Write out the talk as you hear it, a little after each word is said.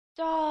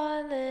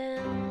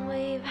Darling,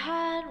 we've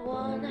had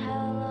one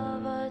hell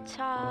of a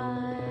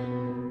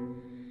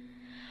time.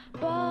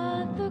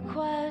 But the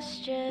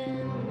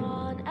question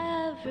on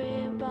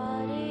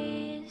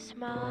everybody's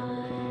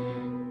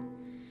mind,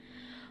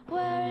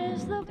 where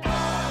is the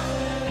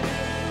power?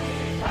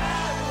 We've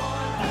had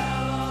one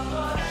hell of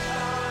a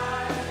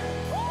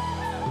time.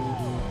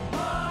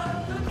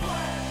 But the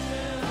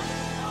question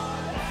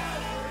on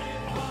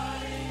everybody's mind.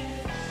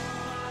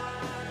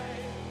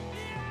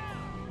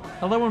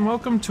 Hello and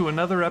welcome to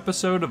another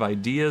episode of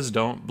Ideas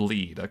Don't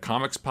Bleed, a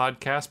comics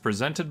podcast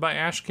presented by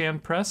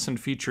Ashcan Press and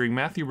featuring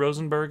Matthew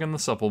Rosenberg and the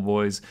Supple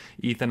Boys,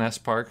 Ethan S.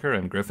 Parker,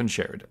 and Griffin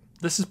Sheridan.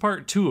 This is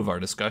part 2 of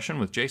our discussion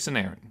with Jason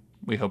Aaron.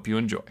 We hope you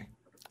enjoy.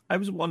 I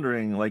was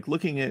wondering,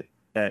 looking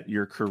at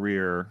your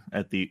career,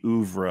 at the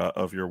oeuvre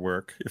of your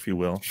work, if you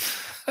will.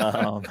 You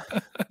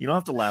don't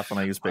have to laugh when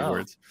I use big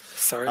words.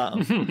 Sorry.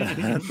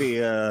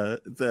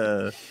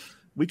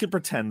 We could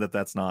pretend that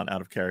that's not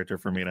out of character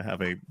for me to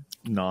have a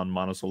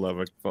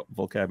non-monosyllabic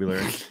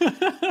vocabulary.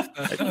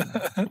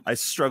 I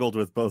struggled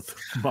with both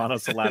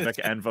monosyllabic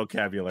and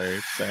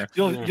vocabulary. So.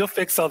 You'll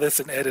fix all this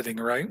in editing,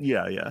 right?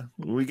 Yeah.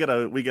 We get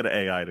an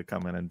AI to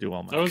come in and do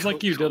all my. It was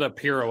like you did a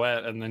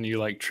pirouette and then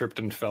you tripped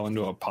and fell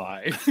into a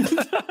pie.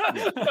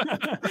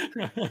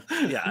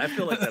 Yeah, I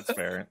feel like that's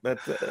fair.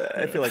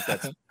 I feel like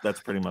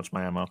that's pretty much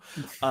my MO.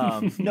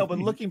 No, but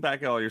looking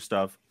back at all your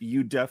stuff,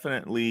 you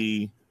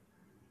definitely,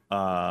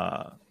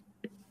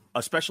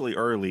 especially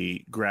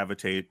early,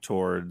 gravitate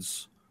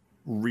towards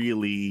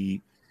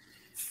really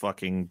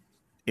fucking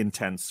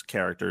intense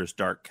characters,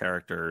 dark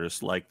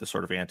characters, like the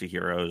sort of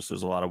anti-heroes.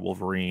 There's a lot of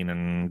Wolverine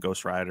and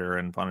Ghost Rider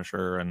and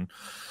Punisher and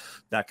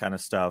that kind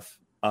of stuff.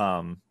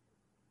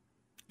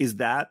 Is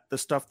that the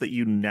stuff that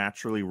you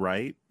naturally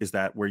write? Is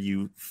that where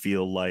you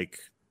feel like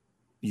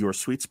your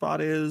sweet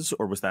spot is?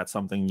 Or was that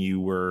something you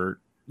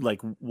were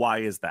like, why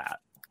is that?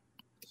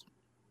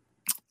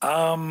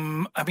 I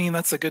mean,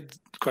 that's a good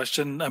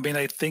question. I mean,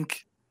 I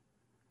think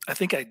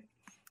I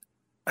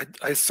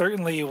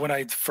certainly, when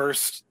I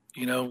first,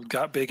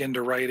 got big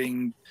into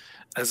writing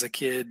as a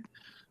kid,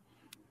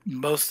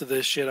 most of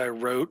the shit I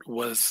wrote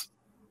was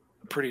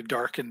pretty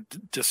dark and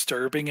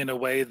disturbing in a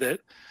way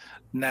that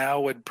now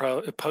would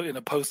in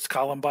a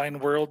post-Columbine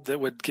world that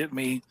would get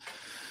me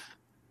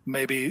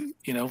maybe,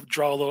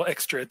 draw a little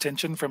extra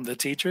attention from the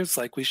teachers.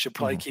 Like, we should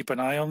probably keep an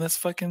eye on this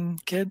fucking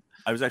kid.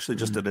 I was actually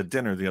just at a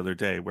dinner the other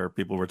day where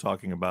people were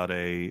talking about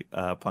a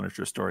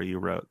Punisher story you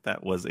wrote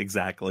that was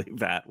exactly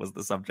that was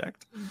the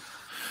subject.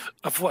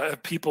 Of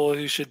what? People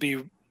who should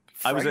be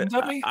frightened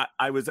of me?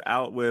 I was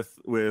out with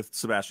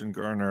Sebastian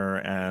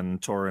Gerner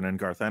and Torin and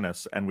Garth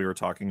Ennis, and we were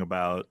talking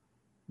about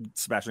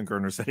Sebastian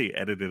Gerner said he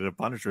edited a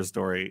Punisher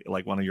story,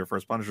 like one of your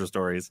first Punisher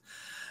stories.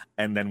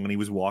 And then when he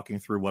was walking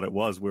through what it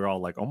was, we were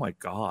all like, oh my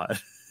God.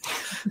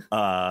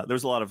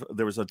 There's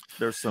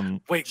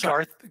some. Wait,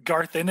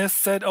 Garth Ennis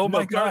said, "Oh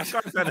my God."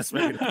 Garth Ennis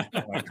maybe.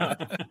 Oh my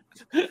God.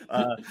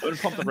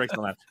 Pump the brakes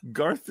on that.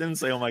 Garth didn't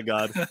say, "Oh my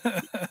God."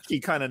 He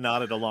kind of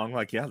nodded along,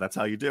 like, "Yeah, that's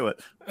how you do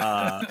it." Me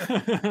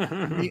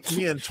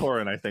and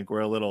Torin, I think,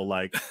 were a little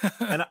like,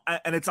 and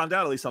it's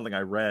undoubtedly something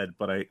I read,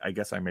 but I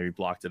guess I maybe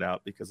blocked it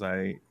out because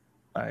I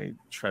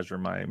treasure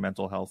my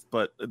mental health,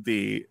 but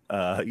there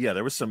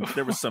was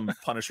some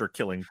Punisher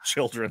killing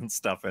children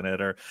stuff in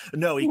it, or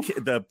no,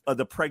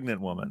 the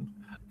pregnant woman.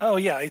 Oh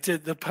yeah, I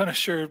did the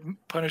Punisher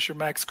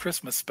Max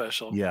Christmas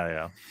special.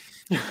 Yeah.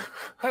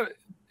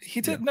 He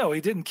did no,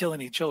 he didn't kill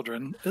any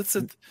children. It's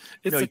a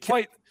rather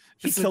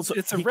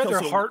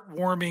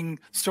heartwarming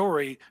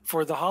story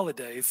for the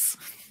holidays.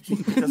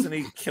 Doesn't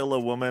he kill a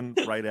woman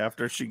right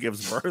after she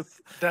gives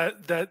birth?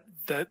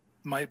 That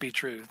might be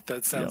true.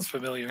 That sounds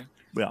familiar.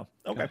 Yeah.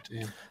 Okay.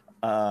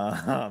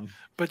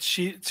 But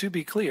to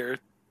be clear,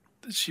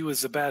 she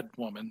was a bad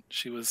woman.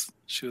 She was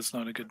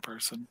not a good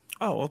person.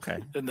 Oh, okay.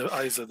 In the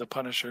eyes of the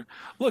Punisher.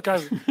 Look, I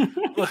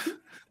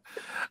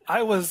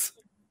was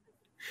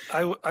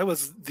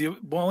the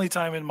only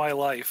time in my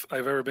life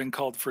I've ever been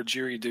called for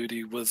jury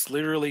duty was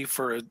literally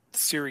for a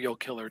serial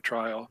killer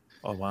trial.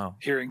 Oh wow!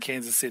 Here in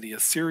Kansas City, a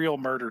serial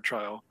murder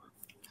trial.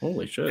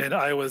 Holy shit. And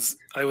I was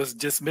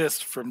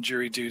dismissed from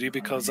jury duty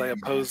because I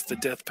opposed the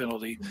death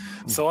penalty.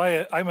 So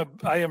I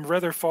am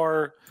rather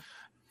far,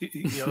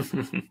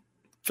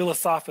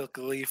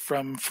 philosophically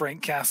from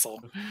Frank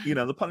Castle.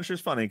 The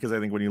Punisher's funny because I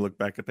think when you look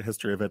back at the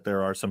history of it,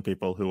 there are some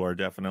people who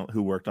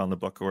worked on the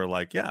book who are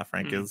like, yeah,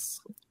 Frank is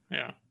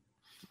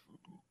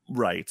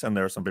right, and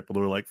there are some people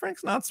who are like,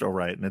 Frank's not so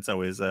right, and it's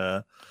always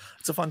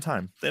it's a fun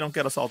time. They don't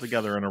get us all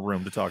together in a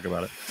room to talk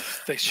about it.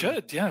 They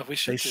should, yeah, we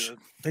should.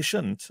 They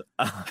shouldn't.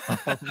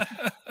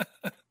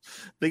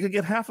 They could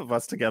get half of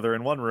us together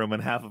in one room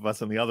and half of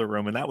us in the other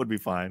room, and that would be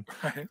fine.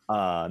 Right.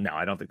 No,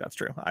 I don't think that's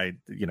true.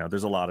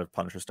 There's a lot of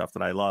Punisher stuff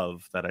that I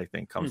love that I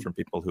think comes from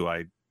people who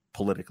I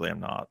politically am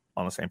not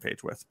on the same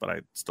page with, but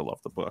I still love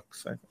the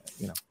books.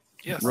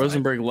 Yes,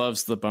 Rosenberg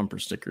loves the bumper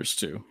stickers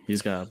too.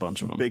 He's got a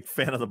bunch of them. Big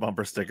fan of the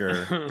bumper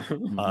sticker.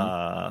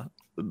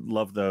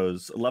 Love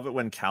those. Love it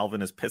when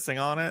Calvin is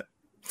pissing on it.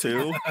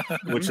 too,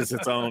 which is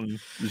its own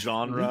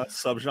genre,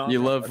 subgenre.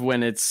 You love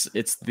when it's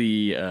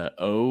the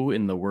O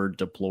in the word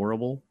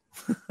deplorable.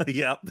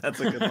 Yeah, that's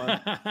a good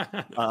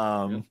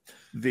one.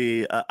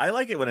 I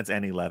like it when it's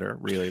any letter,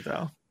 really,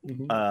 though.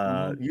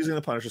 Using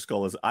the Punisher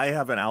skull is, I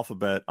have an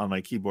alphabet on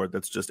my keyboard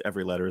that's just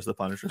every letter is the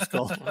Punisher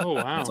skull. Oh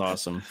wow, That's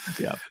awesome.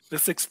 Yeah,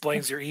 This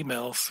explains your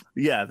emails.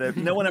 yeah.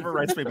 No one ever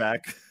writes me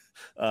back.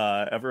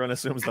 Everyone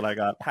assumes that I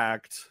got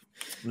hacked.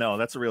 No,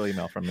 that's a real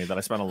email from me that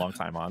I spent a long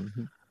time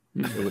on.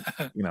 It would,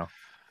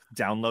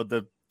 download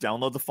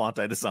the font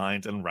I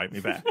designed and write me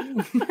back.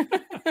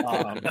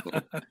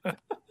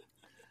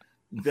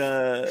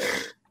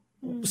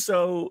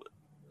 So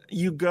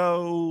you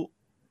go.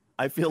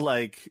 I feel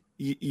like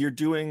you're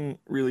doing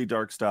really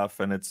dark stuff,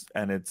 and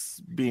it's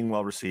being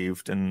well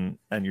received, and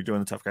you're doing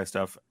the tough guy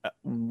stuff.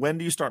 When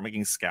do you start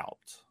making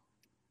Scalped?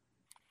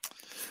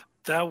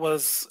 That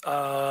was,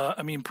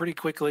 pretty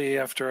quickly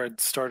after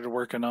I'd started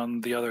working on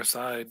The Other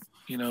Side.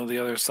 The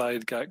Other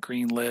Side got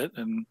greenlit,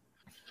 and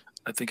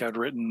I think I'd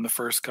written the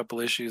first couple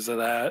issues of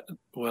that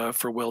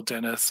for Will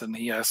Dennis, and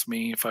he asked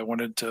me if I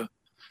wanted to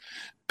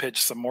pitch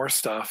some more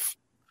stuff.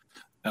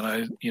 And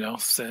I,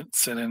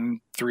 sent in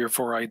 3 or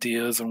 4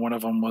 ideas, and one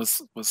of them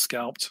was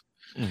Scalped.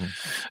 And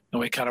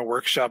we kind of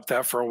workshopped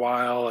that for a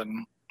while,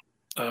 and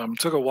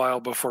took a while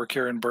before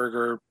Karen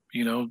Berger,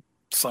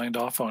 signed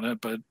off on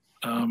it. But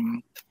I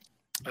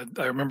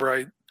remember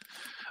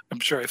I'm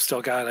sure I've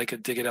still got it. I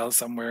could dig it out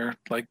somewhere.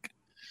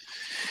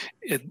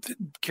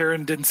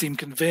 Karen didn't seem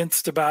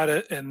convinced about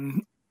it,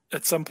 and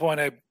at some point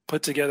I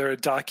put together a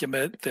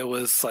document that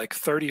was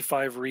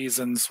 35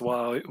 reasons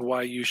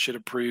why you should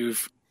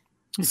approve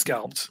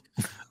Scalped,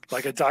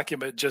 a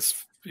document just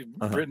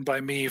written by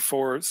me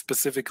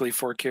specifically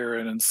for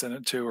Karen, and sent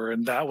it to her.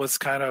 And that was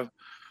kind of,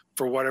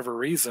 for whatever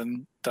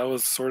reason, that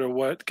was sort of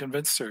what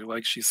convinced her.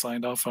 She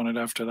signed off on it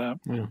after that.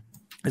 Yeah.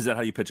 Is that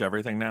how you pitch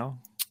everything now?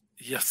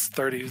 Yes,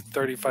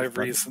 35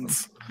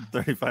 reasons.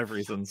 35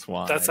 reasons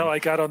why. That's how I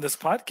got on this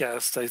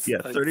podcast.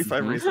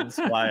 35 reasons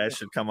why I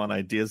should come on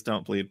Ideas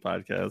Don't Bleed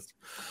podcast.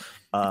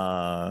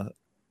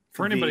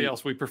 For anybody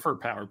else, we prefer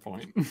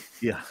PowerPoint.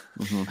 Yeah.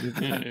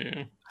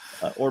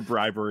 Or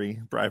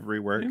bribery. Bribery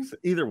works.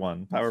 Either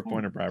one,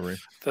 PowerPoint or bribery.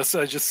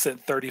 I just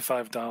sent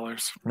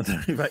 $35.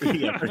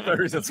 35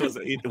 reasons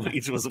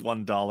each was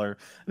 $1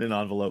 in an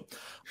envelope,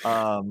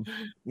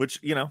 which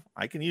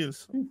I can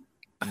use.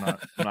 I'm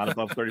not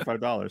above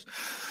 $35.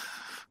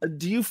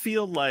 Do you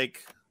feel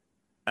like,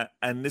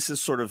 and this is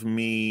sort of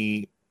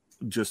me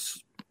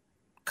just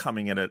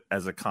coming at it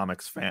as a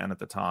comics fan at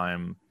the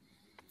time,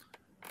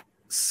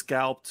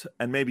 Scalped,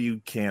 and maybe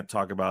you can't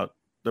talk about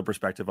the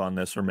perspective on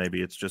this, or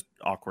maybe it's just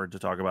awkward to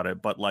talk about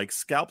it, but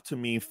Scalped to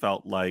me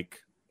felt like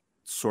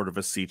sort of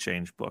a sea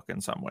change book in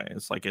some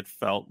ways. It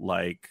felt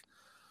like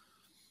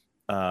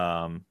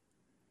I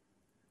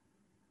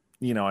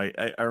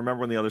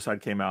remember when The Other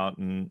Side came out,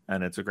 and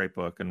it's a great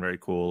book and very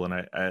cool.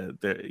 And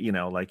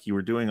you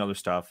were doing other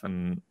stuff,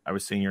 and I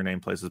was seeing your name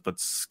places, but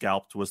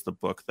Scalped was the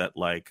book that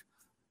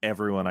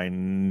everyone I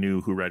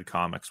knew who read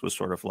comics was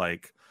sort of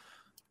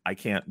I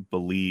can't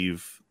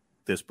believe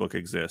this book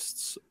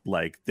exists.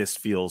 This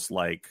feels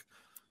like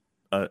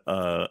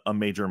a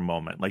major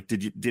moment.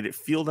 Did it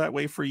feel that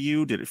way for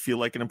you? Did it feel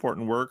like an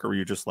important work, or were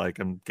you just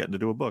I'm getting to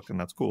do a book and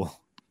that's cool?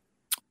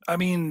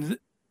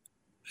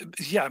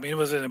 Yeah, it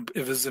was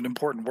an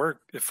important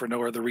work, if for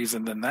no other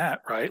reason than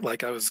that,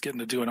 right? I was getting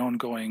to do an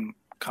ongoing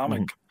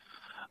comic.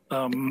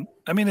 I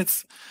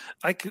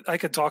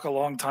could talk a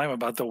long time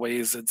about the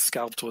ways that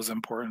Scalped was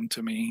important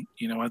to me,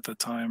 at the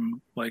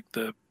time.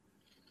 The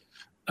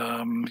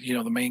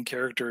main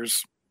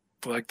characters,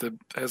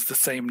 has the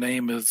same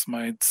name as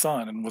my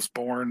son, and was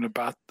born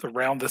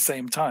around the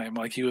same time.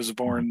 He was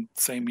born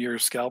same year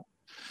Scalped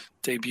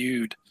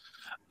debuted.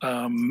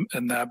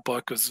 And that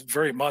book was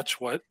very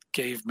much what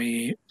gave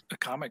me a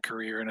comic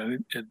career,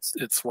 and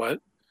it's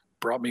what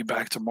brought me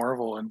back to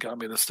Marvel and got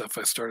me the stuff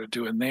I started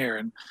doing there,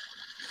 and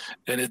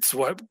it's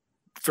what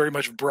very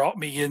much brought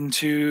me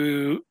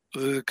into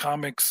the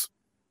comics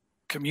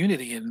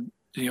community, and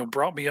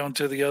brought me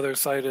onto the other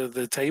side of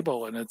the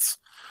table. And it's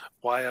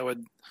why I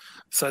would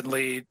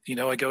suddenly,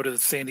 I go to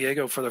San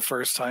Diego for the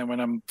first time when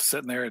I'm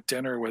sitting there at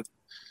dinner with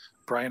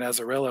Brian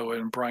Azzarello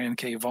and Brian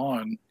K.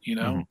 Vaughan,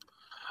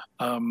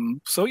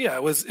 So yeah,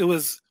 it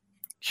was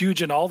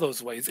huge in all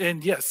those ways.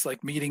 And yes,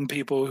 meeting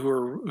people who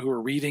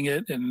are reading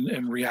it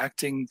and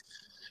reacting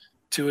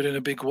to it in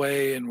a big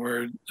way, and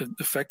were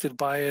affected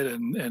by it,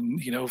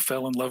 and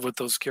fell in love with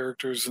those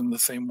characters in the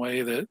same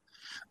way that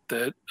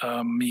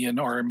me and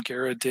R.M.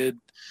 Guerra did.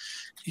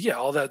 Yeah,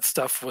 all that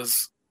stuff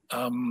was.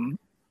 I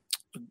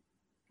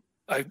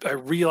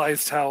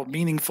realized how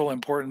meaningful,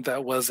 important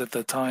that was at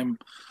the time,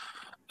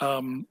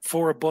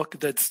 for a book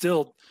that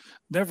still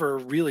never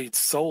really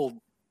sold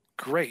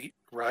great,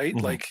 right?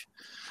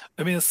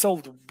 It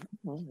sold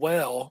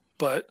well,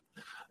 but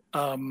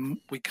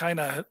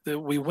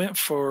we went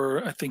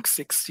for, I think,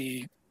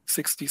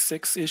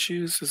 66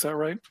 issues. Is that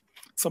right?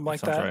 Something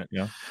like that. Right,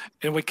 yeah.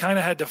 And we kind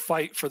of had to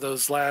fight for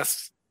those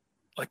last,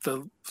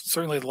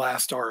 certainly the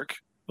last arc,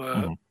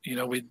 You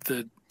know,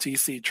 the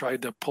DC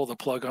tried to pull the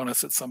plug on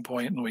us at some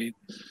point, and we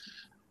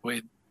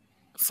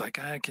it's like,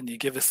 can you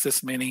give us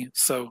this many?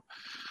 So,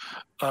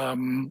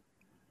 and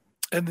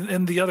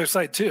the other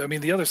side too. I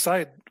mean, the other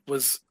side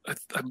was,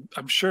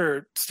 I'm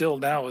sure still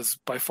now is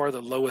by far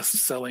the lowest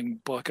selling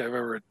book I've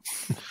ever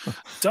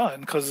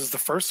done, because it's the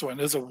first one.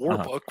 It was a war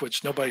book,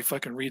 which nobody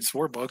fucking reads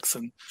war books,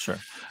 and Sure.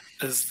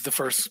 is the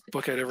first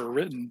book I'd ever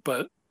written.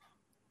 But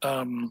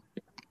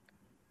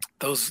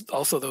those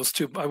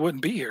two, I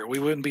wouldn't be here. We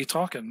wouldn't be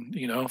talking,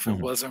 you know, if it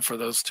wasn't for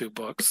those two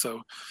books.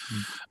 So,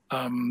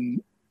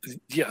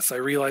 yes, I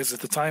realized at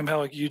the time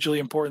how hugely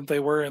important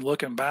they were, and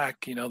looking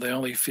back, you know, they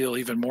only feel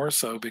even more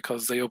so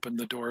because they opened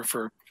the door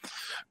for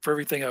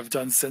everything I've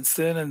done since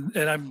then,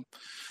 and I'm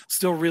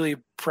still really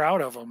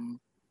proud of them.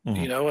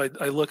 You know,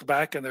 I look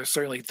back and there's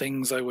certainly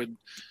things I would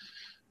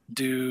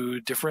do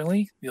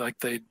differently. Like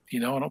you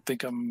know, I don't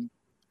think I'm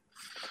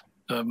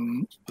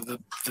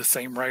the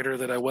same writer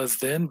that I was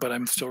then, but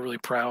I'm still really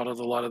proud of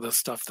a lot of the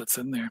stuff that's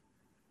in there.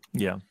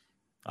 Yeah.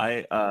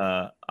 I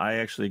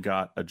actually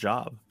got a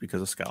job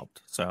because of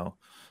Scalped. So,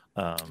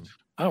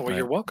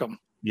 you're welcome.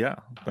 Yeah.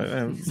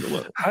 But,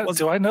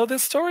 do I know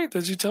this story?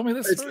 Did you tell me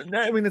this story?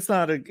 I mean, it's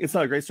not a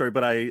great story,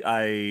 but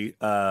I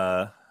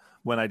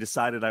when I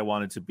decided I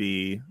wanted to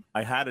be,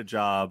 I had a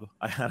job.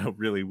 I had a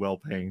really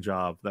well-paying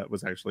job that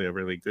was actually a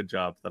really good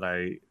job that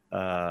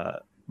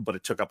but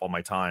it took up all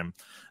my time.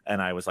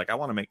 And I was like, I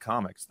want to make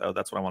comics, though.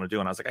 That's what I want to do.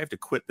 And I was like, I have to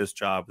quit this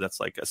job. That's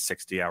like a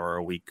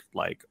 60-hour-a-week,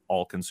 like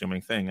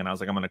all-consuming thing. And I was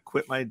like, I'm going to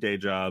quit my day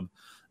job,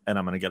 and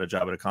I'm going to get a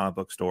job at a comic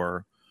book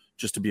store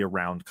just to be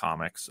around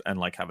comics, and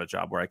like have a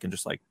job where I can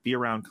just like be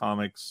around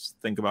comics,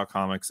 think about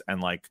comics,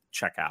 and like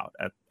check out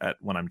at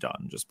when I'm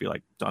done. Just be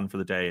like done for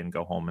the day and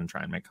go home and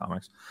try and make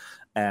comics.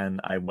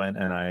 And I went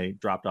and I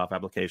dropped off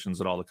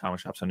applications at all the comic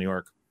shops in New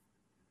York.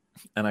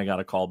 And I got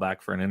a call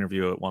back for an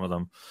interview at one of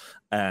them,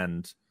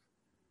 and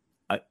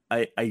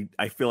I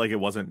feel like it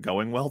wasn't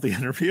going well, the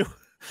interview.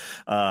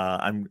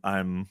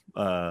 I'm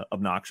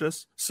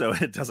obnoxious, so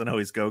it doesn't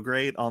always go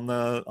great on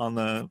the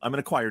I'm an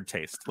acquired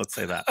taste, let's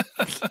say that.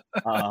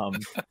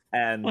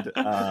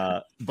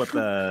 But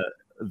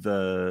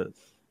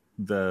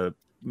the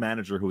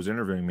manager who was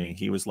interviewing me,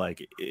 he's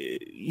like,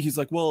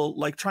 well,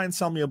 like, try and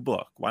sell me a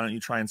book. Why don't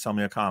you try and sell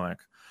me a comic?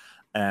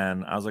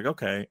 And I was like,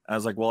 okay. I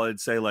was like, well,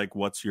 I'd say, like,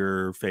 what's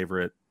your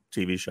favorite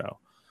TV show?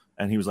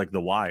 And he was like, The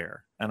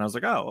Wire. And I was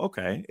like, oh,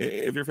 okay.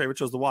 If your favorite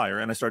show's The Wire.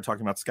 And I started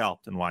talking about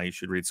Scalped and why you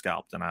should read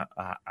Scalped. And I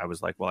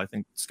was like, well, I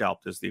think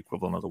Scalped is the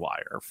equivalent of The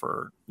Wire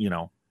for, you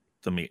know,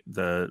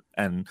 the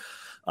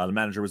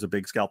manager was a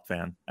big Scalped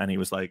fan. And he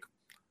was like,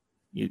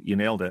 you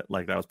nailed it.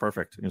 Like, that was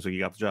perfect. And he was like, you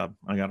got the job.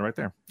 I got it right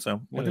there.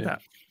 So look at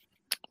that.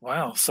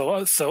 Wow.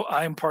 So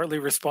I'm partly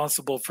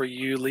responsible for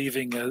you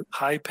leaving a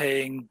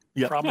high-paying,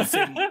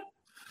 promising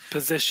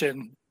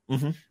position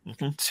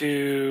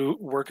to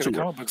work at a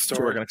comic book store.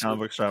 To work in a comic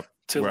book shop.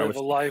 To live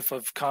a life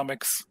of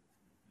comics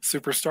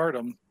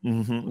superstardom.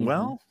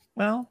 Well,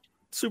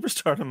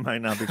 superstardom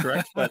might not be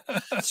correct, but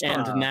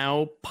and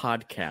now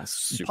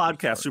podcast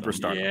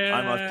superstar. Yeah.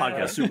 I'm a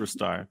podcast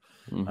superstar.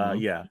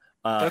 Yeah.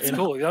 That's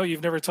cool. No,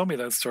 you've never told me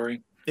that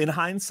story. In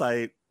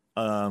hindsight,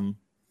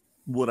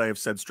 would I have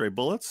said Stray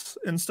Bullets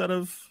instead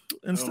of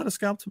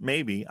Scalped?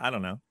 Maybe. I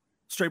don't know.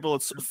 Stray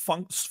Bullets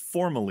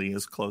formally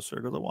is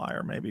closer to The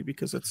Wire, maybe,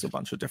 because it's a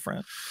bunch of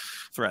different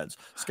threads.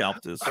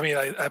 Scalped is. I mean,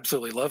 I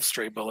absolutely love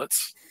Stray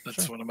Bullets.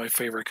 That's one of my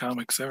favorite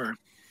comics ever.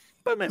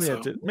 But maybe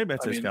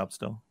I'd say Scalped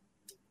still.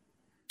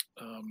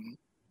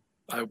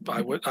 I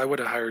would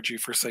have hired you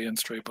for saying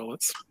Stray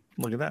Bullets.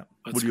 Look at that.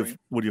 That's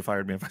Would you have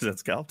fired me if I said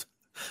Scalped?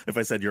 If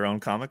I said your own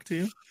comic to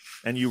you,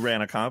 and you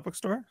ran a comic book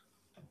store?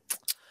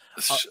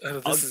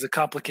 This is a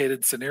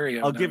complicated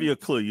scenario. I'll give you a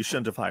clue. You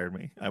shouldn't have hired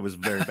me. I was a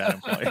very bad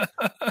employee.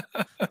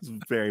 I was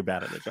very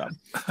bad at the job.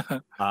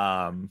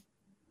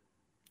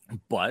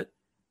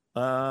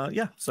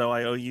 Yeah. So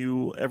I owe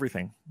you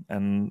everything,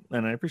 and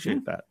I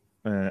appreciate that.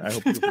 I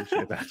hope you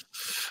appreciate that.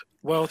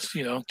 Well,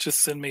 you know,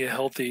 just send me a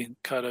healthy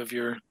cut of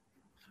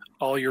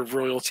all your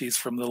royalties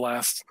from the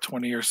last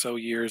 20 or so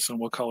years, and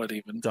we'll call it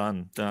even.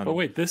 Done. But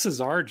wait, this is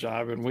our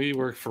job, and we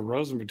work for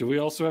Rosenberg. Do we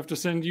also have to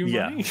send you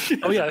money?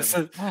 Oh yeah,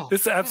 so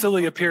this is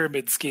absolutely a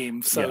pyramid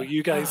scheme. So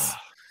you guys,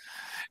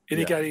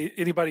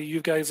 anybody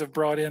you guys have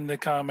brought in the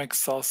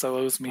comics also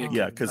owes me.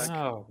 Because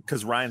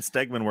Ryan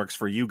Stegman works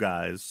for you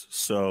guys,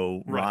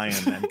 so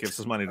Ryan then gives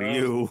his money to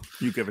you.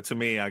 You give it to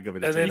me. I give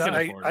it to you. And then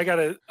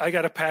I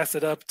gotta pass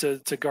it up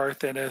to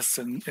Garth Ennis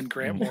and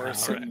Grant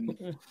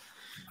Morrison.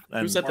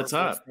 And who's at the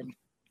top?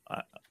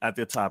 At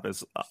the top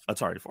is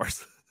Atari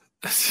Force.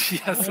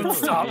 Yes, it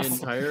stops. The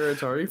entire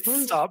Atari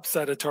Force? Stops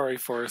at Atari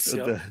Force.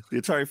 Yep.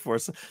 The Atari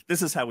Force.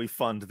 This is how we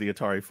fund the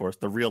Atari Force.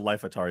 The real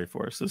life Atari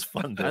Force is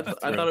funded. I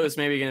thought it was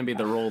maybe going to be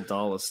the Roald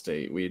Dahl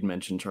estate. We had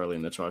mentioned Charlie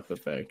and the Chocolate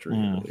Factory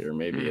earlier.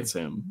 Maybe it's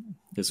him,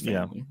 his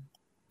family.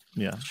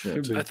 Yeah.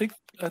 Shit. I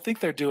think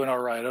they're doing all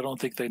right. I don't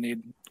think they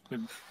need. We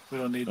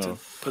don't need to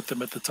put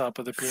them at the top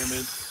of the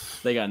pyramid.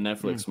 They got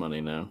Netflix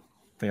money now.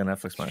 They got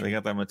Netflix money. They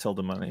got that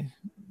Matilda money.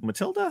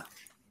 Matilda?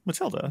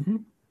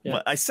 Yeah.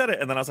 But I said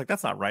it, and then I was like,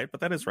 "That's not right," but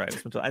that is right.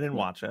 I didn't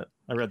watch it.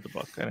 I read the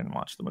book. I didn't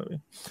watch the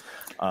movie.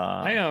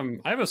 I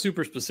have a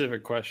super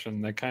specific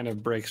question that kind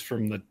of breaks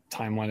from the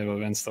timeline of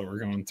events that we're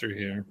going through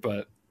here.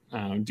 But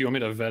do you want me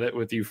to vet it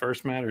with you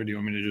first, Matt, or do you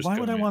want me to just? Why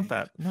go would I in? want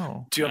that?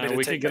 No. Do you want me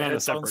we to could take get the on a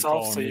headphones separate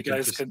call off so and you we could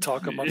guys just- can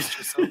talk amongst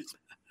yourselves?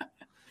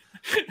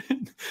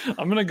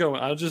 I'm gonna go.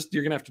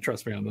 You're gonna have to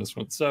trust me on this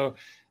one. So,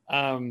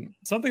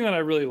 something that I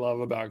really love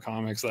about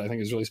comics that I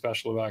think is really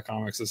special about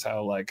comics is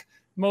how like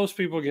most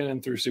people get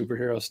in through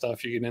superhero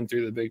stuff. You get in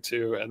through the big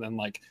two, and then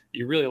like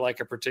you really like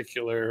a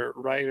particular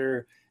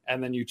writer,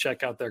 and then you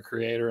check out their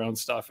creator-owned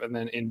stuff, and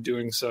then in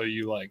doing so,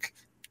 you like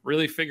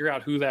really figure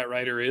out who that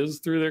writer is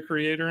through their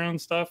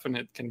creator-owned stuff, and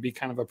it can be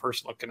kind of a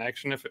personal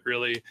connection if it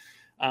really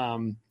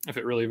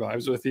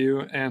vibes with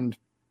you. And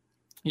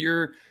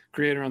your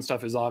creator-owned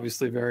stuff is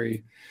obviously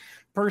very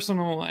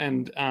personal,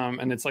 and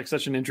it's like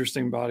such an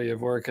interesting body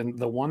of work. And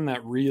the one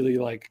that really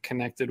like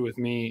connected with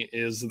me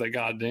is The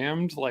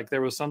Goddamned. Like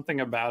there was something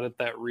about it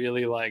that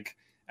really like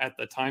at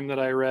the time that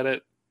I read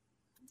it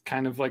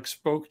kind of like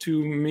spoke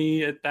to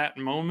me at that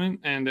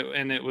moment, and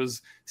it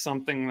was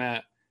something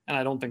that, and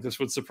I don't think this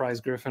would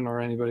surprise Griffin or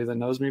anybody that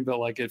knows me, but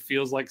like it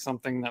feels like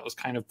something that was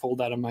kind of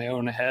pulled out of my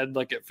own head.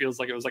 Like it feels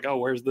like it was like, oh,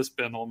 where's this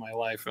been all my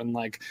life? And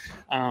like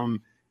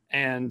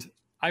and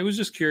I was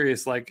just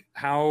curious, like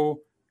how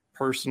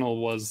personal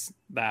was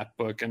that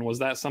book, and was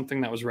that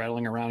something that was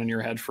rattling around in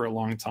your head for a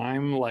long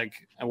time?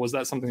 Like, was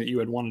that something that you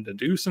had wanted to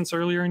do since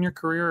earlier in your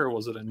career, or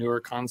was it a newer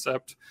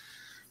concept?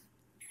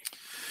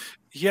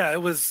 Yeah,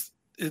 it was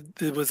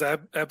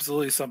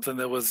absolutely something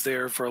that was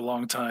there for a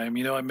long time.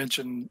 You know, I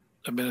mentioned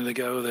a minute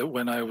ago that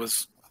when I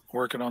was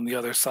working on the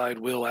other side,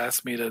 Will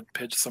asked me to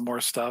pitch some more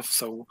stuff.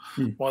 So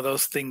one of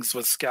those things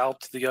was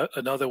Scalped.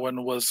 Another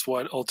one was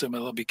what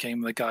ultimately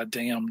became The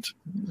Goddamned.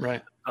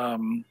 Right.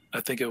 I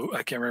think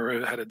I can't remember,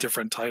 it had a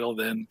different title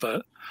then,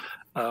 but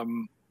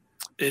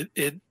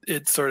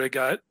it sort of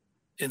got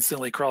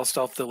instantly crossed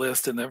off the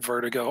list, and that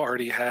Vertigo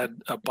already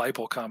had a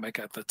Bible comic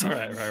at the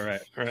time.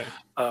 Right.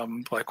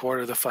 Like, what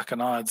are the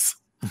fucking odds?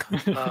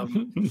 But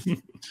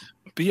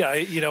yeah,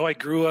 I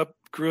grew up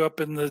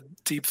in the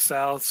deep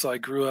South, so I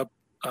grew up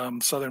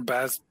Southern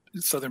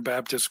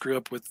Baptist, grew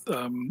up with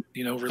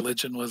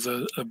religion was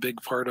a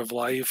big part of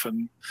life,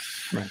 and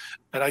right.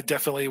 And I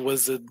definitely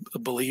was a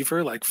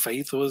believer. Like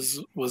faith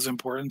was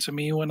important to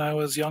me when I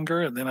was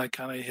younger, and then I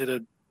kind of hit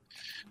a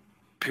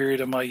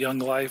period of my young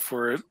life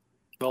where it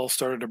all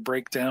started to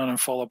break down and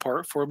fall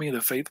apart for me,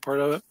 the faith part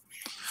of it.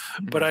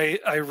 Mm-hmm. But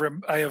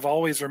I have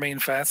always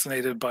remained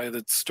fascinated by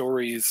the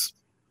stories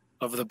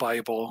of the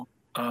Bible.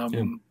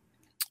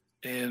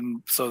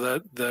 And so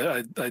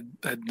that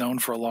I'd known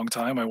for a long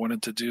time I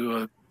wanted to do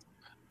a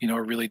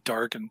really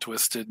dark and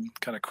twisted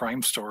kind of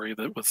crime story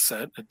that was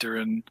set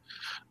during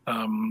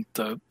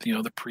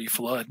the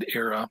pre-flood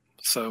era.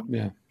 So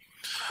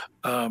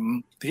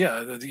I'm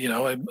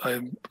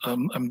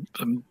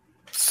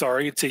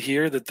sorry to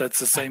hear that that's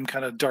the same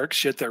kind of dark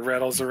shit that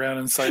rattles around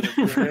inside of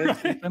your head,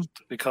 Ethan,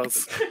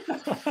 because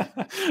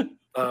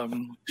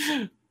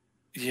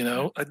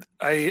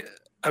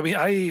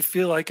I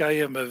feel like I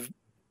am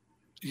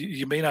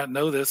you may not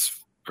know this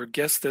or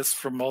guess this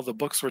from all the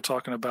books we're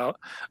talking about.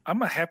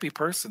 I'm a happy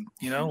person,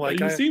 like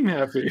you seem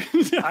happy.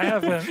 I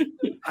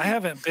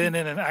haven't been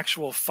in an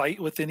actual fight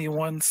with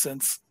anyone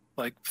since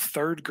like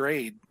third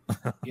grade,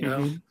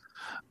 Mm-hmm.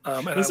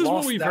 And this is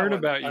what we've heard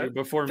about you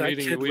before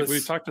meeting you.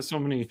 We've talked to so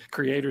many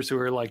creators who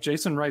are like,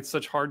 Jason writes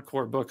such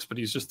hardcore books, but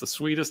he's just the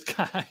sweetest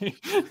guy.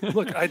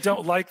 Look, I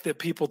don't like that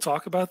people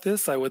talk about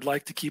this. I would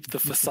like to keep the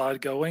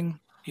facade going,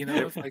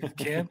 if I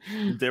can.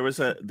 There was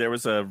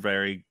a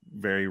very,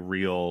 very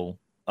real,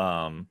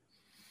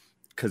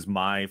 because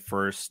my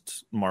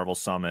first Marvel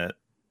Summit,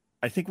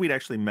 I think we'd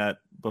actually met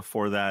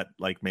before that,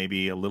 like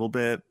maybe a little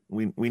bit.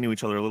 We knew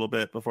each other a little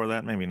bit before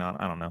that, maybe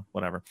not. I don't know,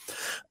 whatever.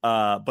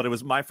 But it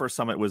was my first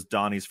summit was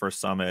Donnie's first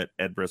summit,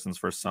 Ed Brisson's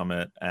first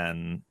summit,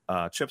 and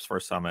Chip's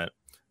first summit.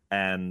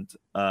 And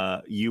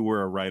you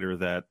were a writer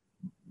that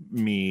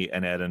me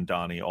and Ed and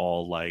Donnie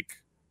all like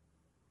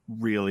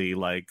really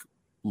like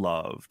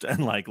loved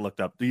and like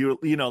looked up.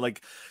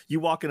 Like you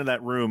walk into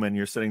that room and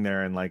you're sitting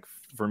there, and like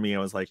for me it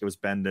was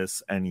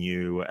Bendis and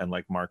you and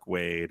like Mark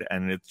Waid,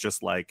 and it's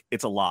just like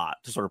it's a lot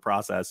to sort of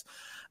process.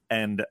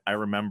 And I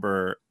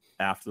remember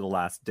after the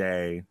last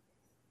day,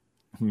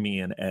 me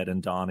and Ed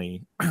and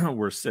Donnie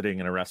were sitting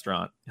in a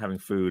restaurant having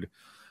food,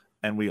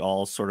 and we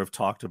all sort of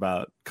talked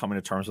about coming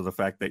to terms with the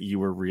fact that you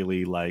were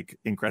really like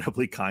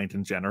incredibly kind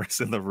and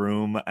generous in the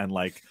room, and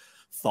like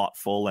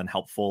thoughtful and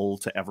helpful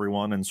to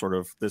everyone, and sort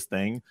of this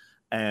thing.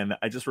 And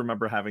I just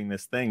remember having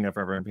this thing of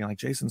everyone being like,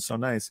 Jason's so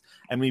nice,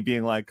 and me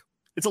being like,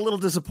 it's a little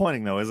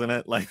disappointing though, isn't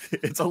it? Like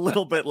it's a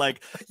little bit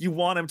like you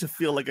want him to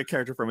feel like a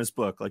character from his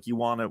book. Like you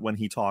want it when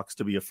he talks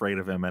to be afraid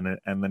of him,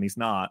 and then he's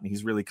not, and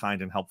he's really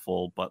kind and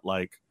helpful, but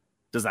like,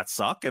 does that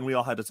suck? And we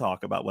all had to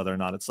talk about whether or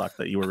not it sucked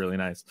that you were really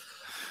nice.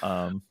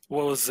 What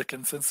was the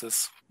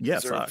consensus? Yeah,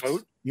 is there a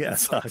vote? Yeah, it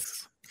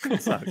sucks.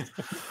 It sucks.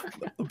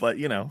 But what are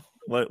you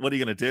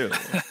gonna do?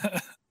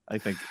 I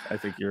think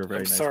you're a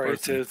very nice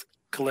person.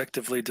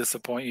 collectively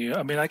disappoint you.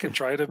 I mean, I could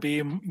try to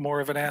be more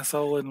of an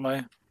asshole in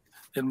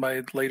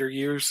my later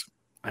years.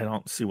 I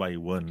don't see why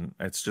you wouldn't.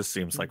 It just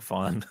seems like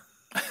fun.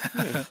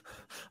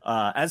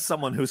 As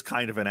someone who's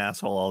kind of an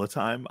asshole all the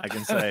time, I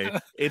can say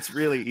it's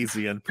really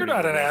easy and You're pretty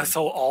not an rewarding.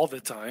 asshole all the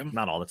time.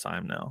 Not all the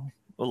time, no.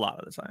 A lot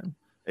of the time.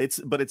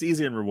 It's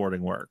easy and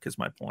rewarding work is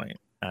my point.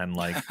 And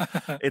like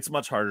it's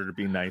much harder to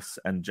be nice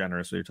and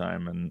generous with your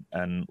time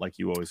and like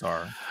you always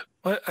are.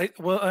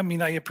 I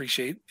mean, I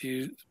appreciate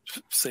you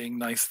saying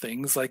nice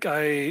things. Like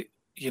I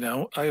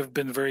have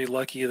been very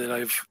lucky that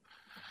I've,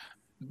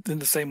 in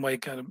the same way,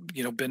 kind of,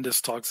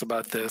 Bendis talks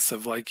about this,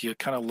 of like you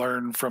kind of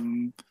learn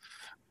from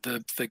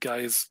the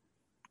guys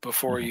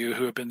before you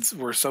who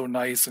were so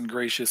nice and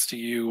gracious to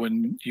you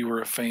when you were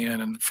a fan.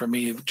 And for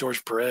me,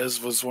 George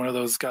Perez was one of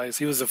those guys.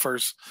 He was the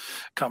first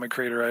comic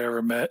creator I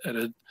ever met at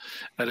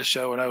a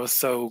show, and I was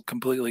so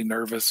completely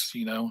nervous.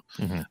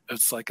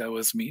 It's like I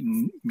was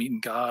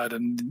meeting God,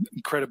 and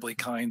incredibly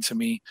kind to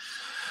me.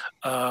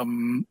 I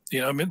mean,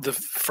 the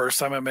first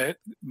time I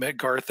met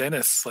Garth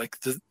Ennis, like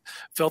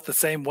felt the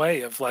same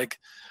way of like,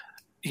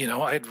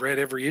 I had read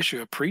every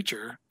issue of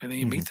Preacher, and then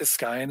you meet this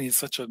guy, and he's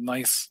such a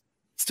nice.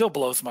 Still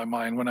blows my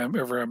mind when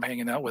I'm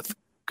hanging out with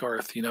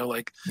Garth.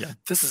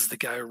 This is the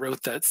guy who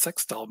wrote that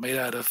sex doll made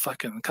out of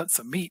fucking cuts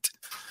of meat.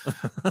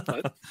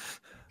 But,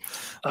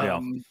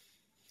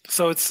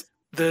 so it's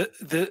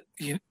I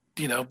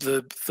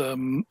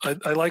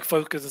like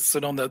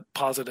focusing on the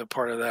positive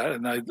part of that,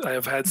 and I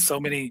have had so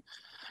many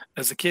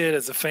as a kid,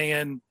 as a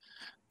fan,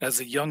 as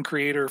a young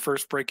creator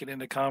first breaking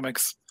into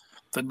comics.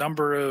 The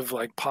number of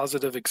like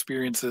positive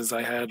experiences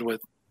I had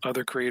with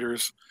other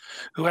creators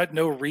who had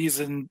no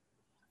reason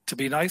to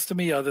be nice to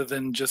me other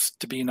than just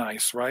to be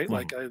nice, right?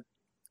 Like I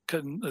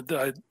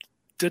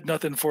did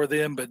nothing for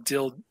them, but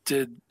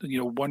did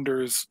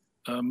wonders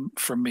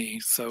for me.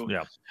 So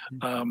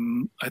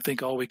I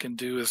think all we can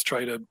do is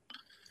try to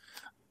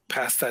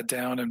pass that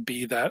down and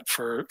be that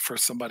for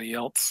somebody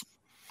else.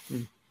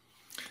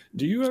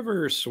 Do you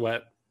ever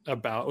sweat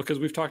about, because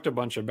we've talked a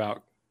bunch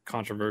about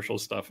controversial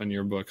stuff in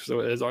your book, so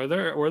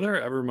were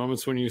there ever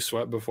moments when you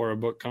sweat before a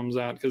book comes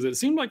out? Because it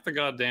seemed like The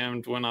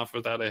Goddamned went off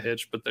without a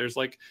hitch, but there's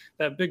like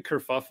that big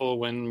kerfuffle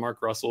when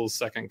Mark Russell's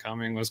Second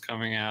Coming was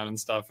coming out and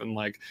stuff, and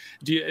like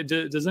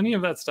does any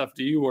of that stuff,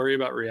 do you worry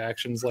about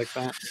reactions like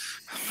that?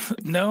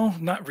 No,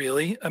 not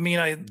really. I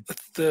mean,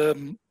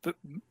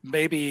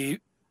 maybe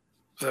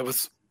there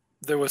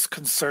was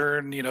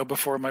concern,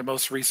 before my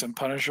most recent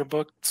Punisher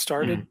book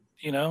started,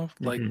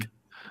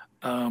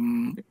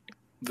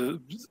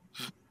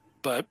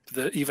 but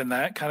even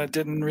that kind of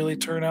didn't really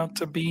turn out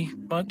to be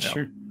much.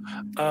 Sure.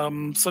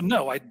 So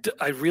no,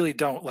 I really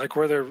don't, like,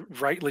 whether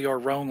rightly or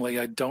wrongly,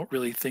 I don't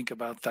really think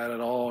about that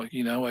at all.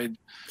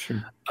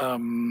 Sure.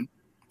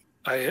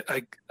 I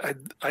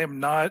am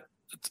not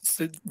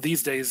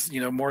these days,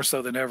 more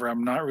so than ever,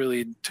 I'm not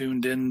really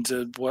tuned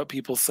into what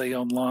people say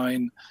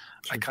online.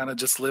 Sure. I kind of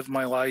just live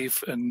my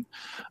life and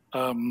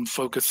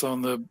focus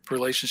on the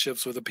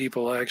relationships with the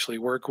people I actually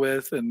work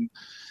with, and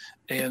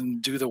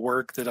do the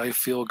work that I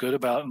feel good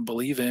about and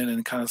believe in,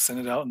 and kind of send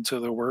it out into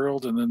the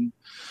world and then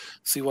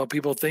see what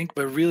people think.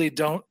 But really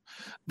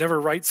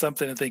never write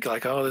something and think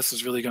like, oh, this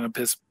is really going to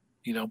piss,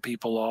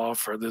 people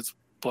off, or this,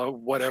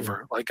 whatever.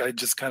 Sure. Like I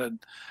just I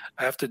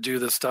have to do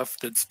the stuff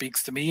that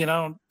speaks to me, and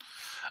I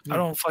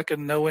don't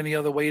fucking know any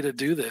other way to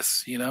do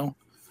this.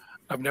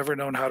 I've never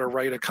known how to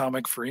write a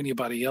comic for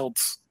anybody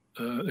else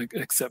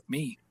except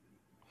me.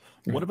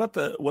 What about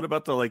the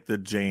like the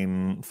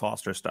Jane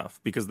Foster stuff?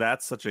 Because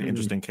that's such an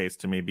interesting case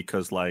to me,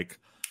 because like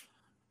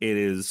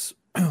it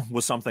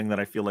was something that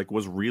I feel like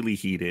was really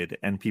heated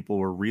and people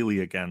were really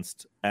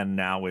against, and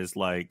now is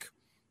like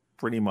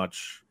pretty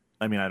much,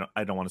 I mean,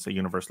 I don't want to say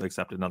universally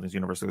accepted, nothing's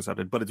universally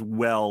accepted, but it's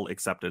well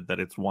accepted that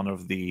it's one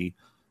of the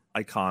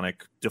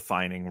iconic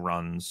defining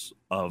runs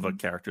of a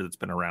character that's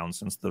been around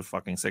since the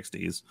fucking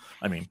 60s.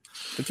 I mean,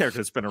 the character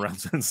that's been around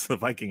since the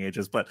Viking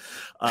ages, but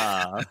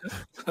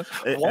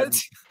what?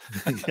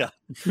 Yeah.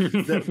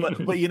 But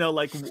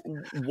like,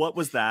 what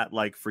was that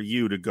like for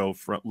you to go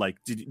from,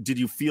 like, did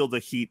you feel the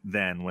heat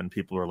then when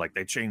people were like,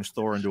 they changed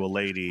Thor into a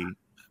lady?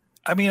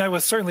 I mean, I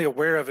was certainly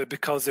aware of it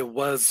because it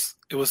was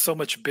so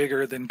much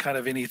bigger than kind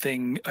of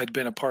anything I'd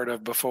been a part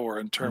of before,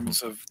 in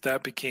terms of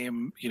that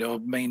became, a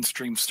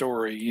mainstream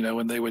story,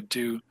 and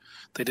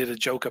they did a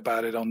joke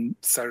about it on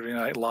Saturday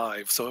Night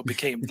Live. So it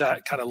became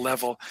that kind of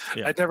level.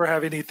 Yeah. I'd never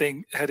had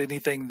anything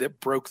that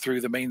broke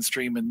through the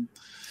mainstream in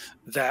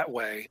that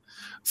way.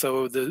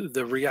 So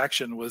the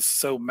reaction was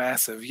so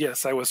massive.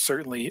 Yes, I was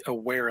certainly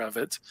aware of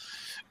it.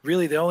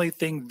 Really, the only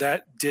thing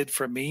that did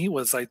for me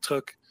was I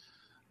took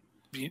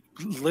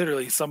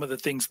literally some of the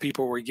things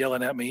people were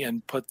yelling at me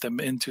and put them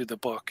into the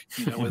book,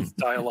 with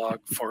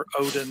dialogue for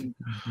Odin,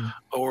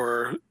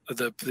 or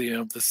the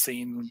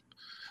scene.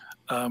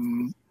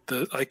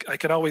 I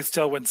can always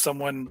tell when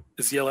someone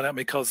is yelling at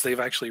me because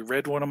they've actually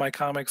read one of my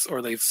comics, or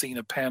they've seen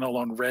a panel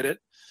on Reddit.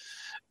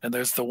 And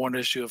there's the one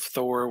issue of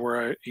Thor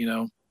where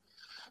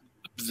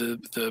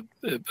the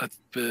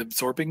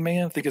absorbing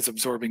man. I think it's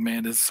absorbing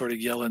man is sort of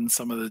yelling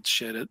some of the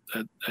shit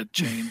at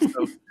Jane.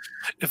 So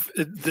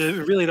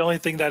the only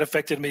thing that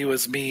affected me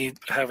was me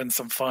having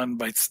some fun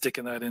by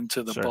sticking that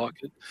into the book.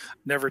 It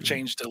never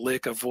changed a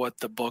lick of what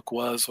the book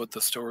was, what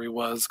the story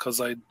was,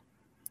 because I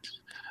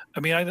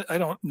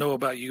don't know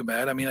about you,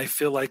 Matt. I mean, I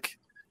feel like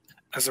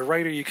as a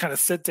writer, you kind of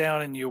sit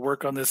down and you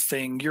work on this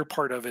thing. You're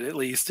part of it at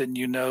least, and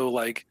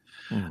like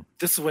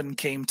this one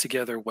came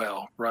together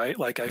well, right?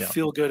 Like I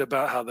feel good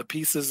about how the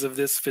pieces of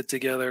this fit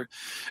together.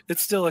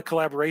 It's still a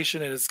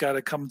collaboration, and it's got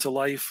to come to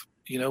life,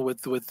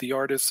 with the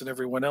artists and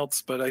everyone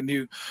else. But I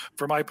knew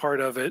for my part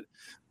of it,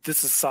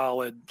 this is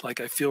solid. Like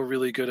I feel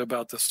really good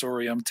about the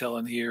story I'm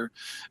telling here,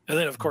 and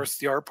then of course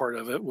the art part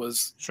of it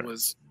was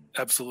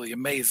absolutely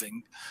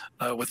amazing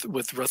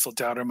with Russell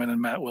Dowderman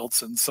and Matt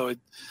Wilson. So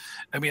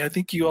I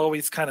think you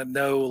always kind of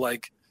know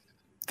like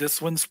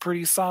this one's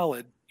pretty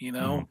solid,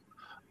 so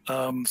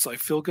I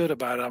feel good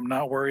about it. I'm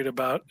not worried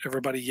about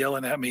everybody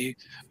yelling at me,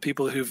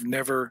 people who've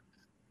never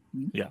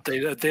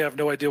they have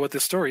no idea what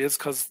this story is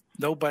because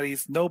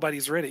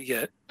nobody's read it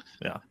yet.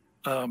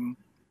 And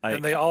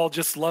they all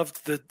just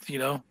loved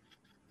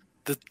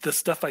the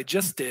stuff I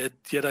just did,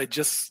 yet I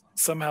just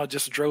somehow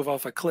just drove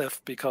off a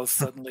cliff because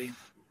suddenly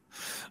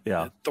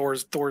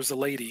Thor's a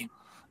lady.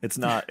 It's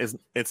not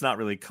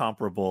really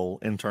comparable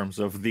in terms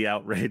of the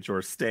outrage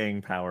or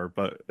staying power,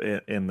 but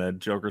in the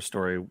Joker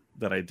story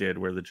that I did,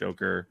 where the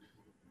Joker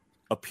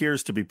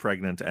appears to be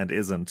pregnant and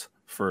isn't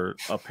for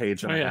a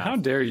page and a half. How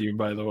dare you,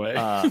 by the way?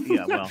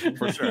 Well,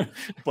 for sure.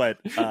 But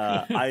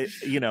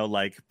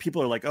like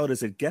people are like, oh,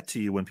 does it get to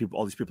you when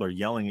all these people are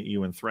yelling at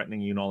you and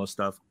threatening you and all this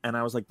stuff? And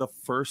I was like,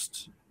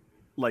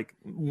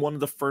 one of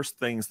the first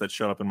things that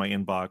showed up in my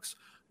inbox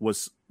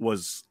was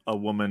a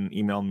woman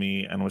emailed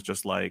me and was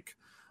just like,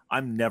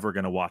 I'm never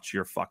going to watch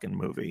your fucking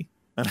movie.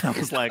 And I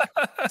was like,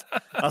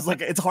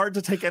 it's hard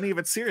to take any of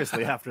it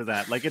seriously after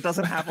that. Like, it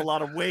doesn't have a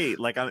lot of weight.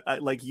 Like, I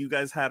like you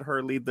guys had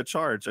her lead the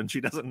charge and she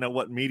doesn't know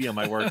what medium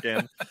I work in.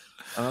 And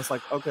I was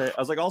like, okay.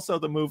 I was like, also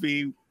the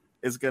movie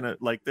is gonna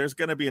there's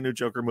gonna be a new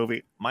Joker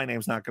movie. My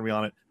name's not gonna be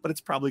on it, but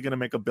it's probably gonna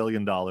make $1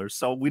 billion.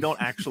 So we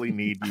don't actually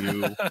need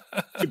you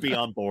to be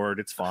on board.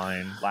 It's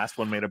fine. Last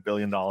one made $1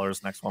 billion.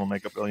 Next one will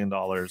make $1 billion.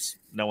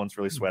 No one's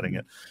really sweating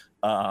it.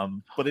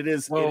 But it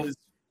is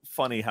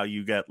funny how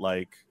you get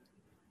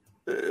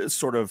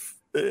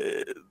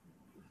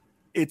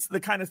it's the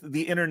kind of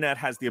the internet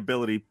has the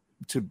ability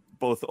to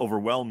both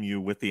overwhelm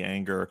you with the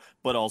anger,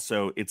 but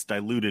also it's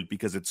diluted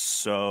because it's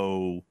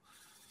so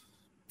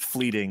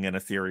fleeting and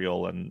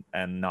ethereal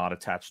and not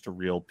attached to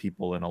real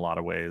people in a lot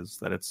of ways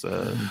that it's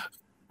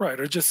right,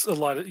 or just a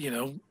lot of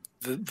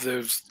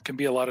there's can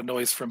be a lot of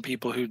noise from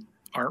people who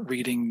aren't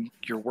reading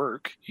your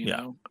work.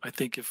 I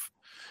think if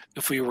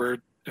we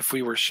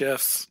were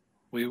chefs,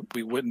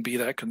 we wouldn't be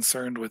that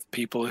concerned with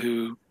people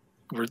who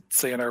were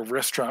saying our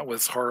restaurant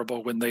was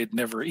horrible when they'd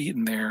never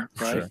eaten there,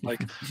 right?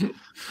 Sure.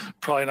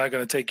 Probably not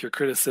going to take your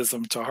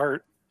criticism to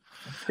heart.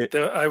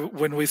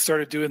 When we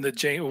started doing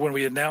when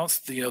we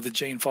announced the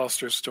Jane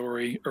Foster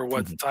story, or what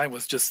at the time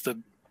was just the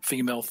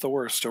female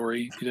Thor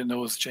story, you didn't know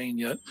it was Jane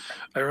yet.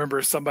 I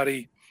remember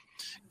somebody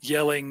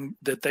yelling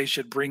that they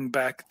should bring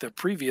back the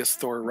previous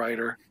Thor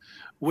writer,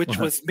 which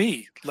was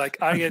me.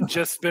 Like, I had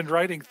just been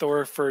writing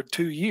Thor for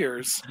 2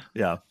 years.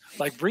 Yeah.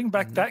 Like, bring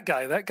back that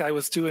guy. That guy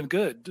was doing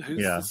good.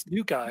 Who's this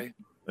new guy?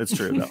 It's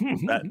true. No.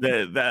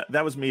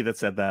 that was me that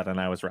said that, and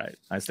I was right.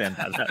 I stand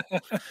by that.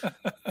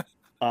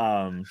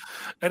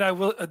 And I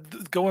will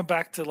going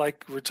back to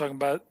we're talking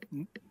about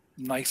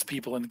nice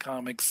people in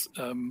comics.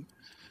 In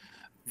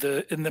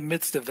the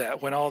midst of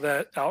that, when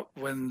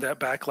that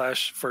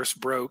backlash first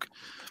broke,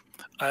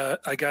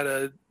 I got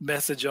a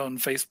message on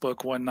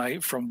Facebook one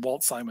night from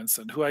Walt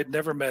Simonson, who I'd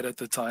never met at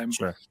the time.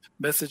 Sure.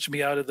 Messaged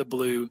me out of the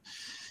blue.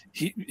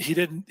 He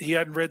hadn't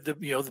read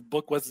the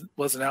book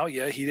wasn't out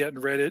yet. He hadn't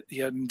read it. He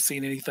hadn't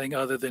seen anything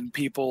other than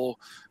people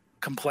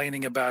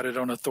complaining about it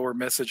on a Thor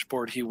message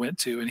board he went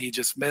to, and he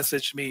just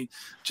messaged me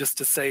just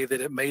to say that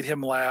it made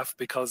him laugh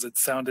because it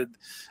sounded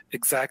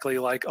exactly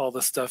like all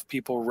the stuff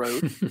people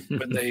wrote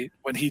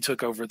when he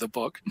took over the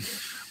book,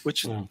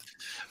 which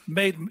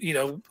made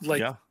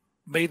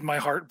made my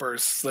heart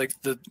burst.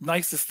 Like, the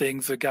nicest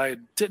things. The guy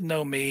didn't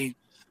know me.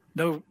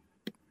 No,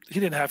 he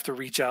didn't have to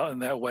reach out in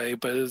that way,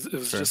 but it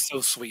was just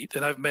so sweet.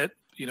 And I've met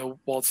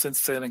Walt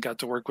since then and got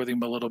to work with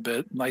him a little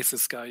bit.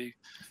 Nicest guy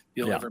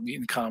you'll ever meet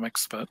in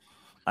comics. But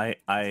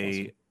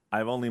I've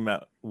only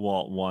met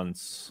Walt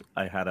once.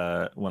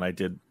 When I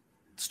did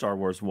Star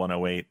Wars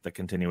 108, the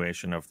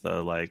continuation of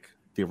the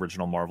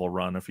original Marvel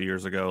run a few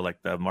years ago.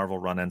 Like, the Marvel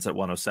run ends at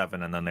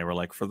 107, and then they were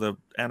like, for the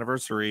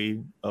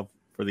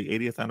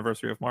 80th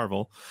anniversary of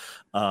Marvel,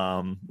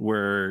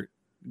 we're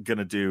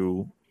gonna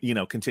do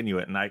continue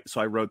it. And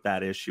I wrote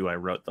that issue. I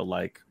wrote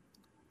the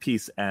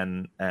piece,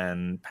 and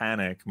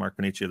Panic, Mark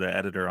Panici, the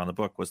editor on the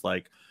book, was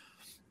like,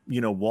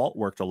 Walt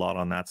worked a lot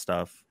on that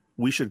stuff.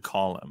 We should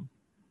call him.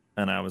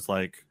 And I was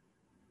like,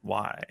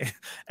 why?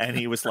 And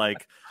he was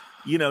like,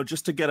 you know,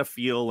 just to get a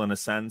feel and a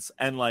sense.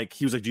 And like,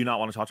 he was like, do you not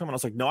want to talk to him? And I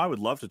was like, no, I would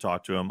love to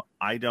talk to him.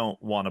 I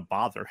don't want to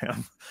bother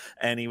him.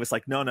 And he was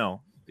like,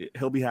 no,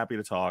 he'll be happy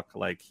to talk.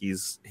 Like,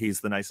 he's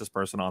the nicest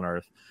person on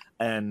earth.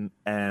 And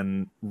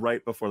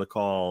right before the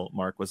call,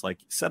 Mark was like,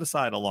 set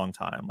aside a long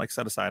time, like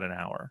set aside an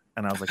hour.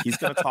 And I was like, he's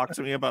going to talk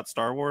to me about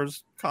Star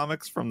Wars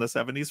comics from the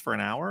 70s for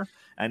an hour.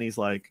 And he's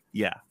like,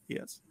 yeah, he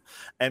is.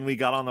 And we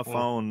got on the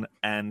phone,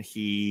 and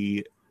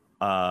he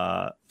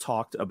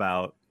talked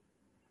about,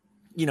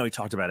 you know, he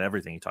talked about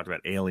everything. He talked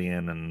about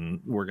Alien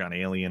and working on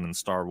Alien and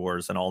Star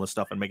Wars and all this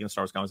stuff and making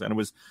Star Wars comics. And it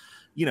was,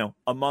 you know,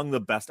 among the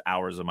best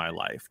hours of my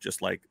life,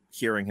 just like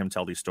hearing him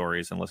tell these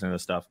stories and listening to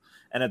this stuff.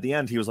 And at the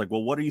end, he was like,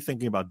 well, what are you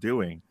thinking about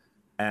doing?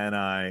 And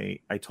I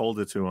told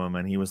it to him,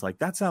 and he was like,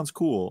 that sounds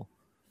cool.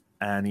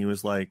 And he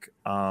was like,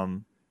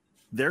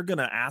 they're going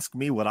to ask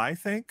me what I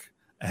think.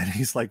 And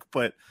he's like,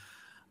 but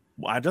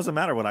it doesn't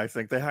matter what I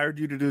think. They hired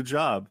you to do a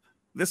job.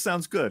 This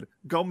sounds good.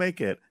 Go make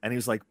it. And he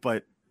was like,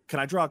 but can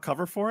I draw a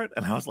cover for it?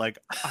 And I was like,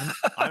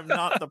 I'm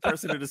not the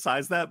person who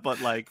decides that, but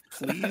like,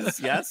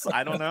 please, yes,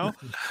 I don't know.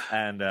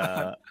 And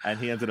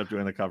he ended up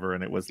doing the cover,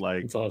 and it was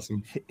like, it's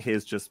awesome.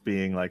 His just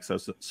being like so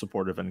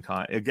supportive and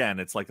kind. Again,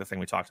 it's like the thing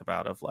we talked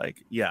about of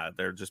like, yeah,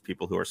 they're just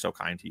people who are so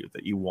kind to you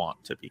that you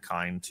want to be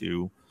kind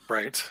to.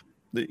 Right.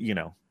 You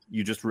know,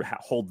 you just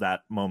hold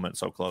that moment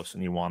so close,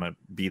 and you want to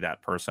be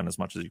that person as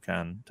much as you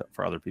can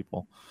for other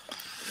people.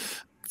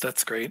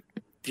 That's great.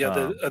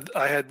 Yeah,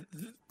 I had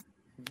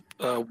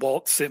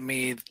Walt sent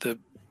me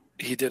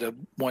he did a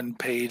 1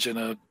 page in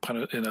a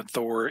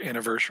Thor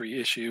anniversary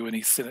issue, and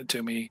he sent it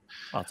to me.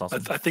 That's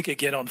awesome. I think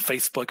again on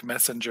Facebook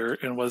Messenger,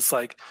 and was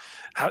like,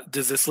 "How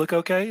does this look?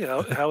 Okay,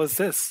 how is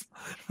this?"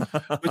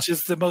 Which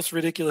is the most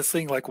ridiculous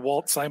thing. Like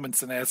Walt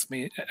Simonson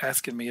asking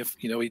me if,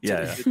 you know, he did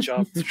a good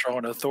job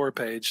drawing a Thor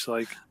page.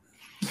 Like,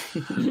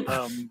 you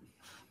have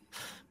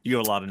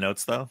a lot of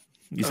notes though.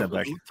 You said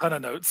back a ton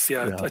of notes.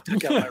 Yeah. I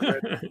took out my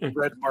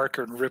red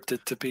marker and ripped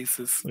it to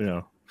pieces.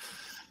 Yeah.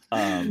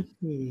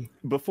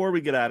 Before we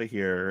get out of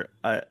here,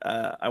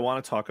 I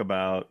want to talk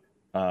about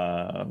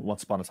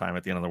Once Upon a Time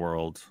at the End of the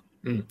World,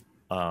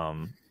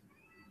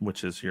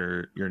 which is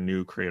your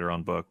new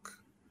creator-owned book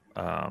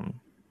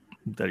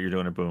that you're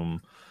doing at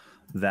Boom.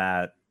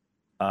 That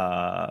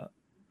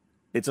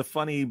it's a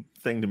funny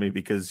thing to me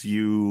because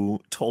you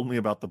told me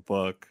about the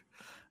book,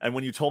 and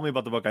when you told me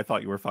about the book, I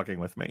thought you were fucking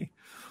with me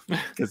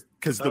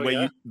because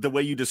the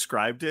way you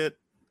described it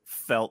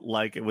felt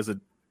like it was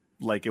a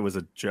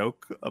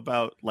joke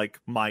about like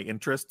my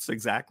interests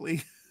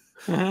exactly.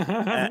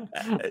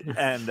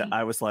 and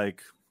I was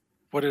like,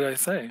 what did I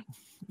say?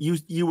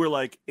 You were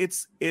like,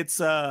 it's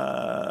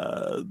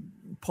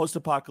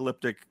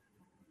post-apocalyptic,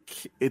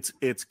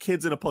 it's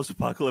kids in a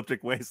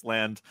post-apocalyptic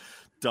wasteland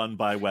done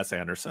by Wes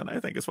Anderson, I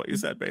think is what you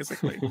said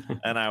basically.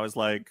 And I was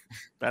like,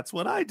 that's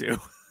what I do.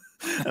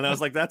 And I was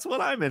like, that's what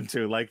I'm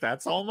into. Like,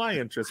 that's all my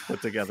interests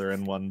put together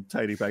in one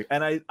tidy bag.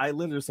 And I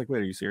literally was like, wait,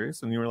 are you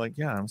serious? And you were like,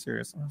 yeah, I'm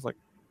serious. And I was like,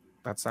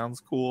 that sounds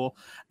cool.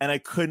 And I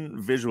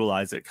couldn't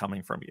visualize it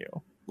coming from you.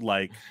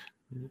 Like,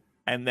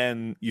 and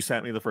then you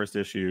sent me the first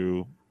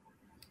issue,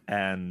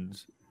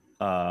 and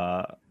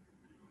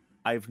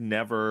I've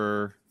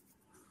never.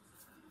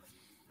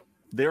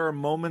 There are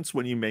moments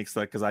when you make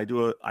stuff, because I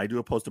do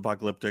a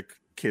post-apocalyptic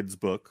kids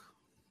book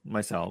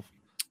myself,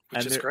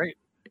 which is great.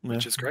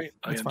 Which is great.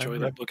 I enjoy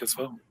that book as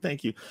well.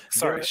 Thank you.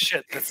 Sorry,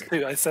 that's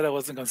too. I said I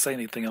wasn't going to say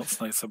anything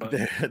else nice about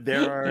it.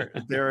 There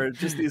are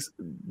just these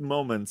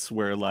moments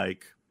where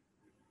like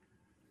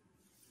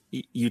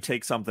you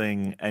take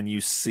something and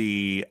you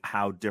see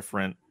how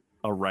different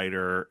a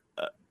writer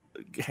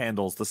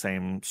handles the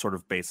same sort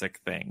of basic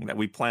thing that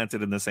we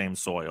planted in the same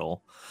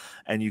soil,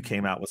 and you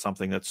came out with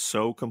something that's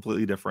so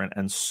completely different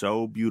and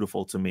so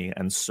beautiful to me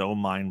and so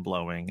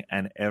mind-blowing,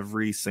 and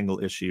every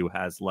single issue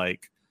has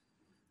like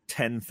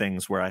 10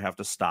 things where I have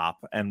to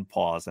stop and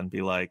pause and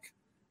be like,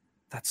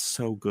 that's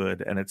so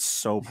good, and it's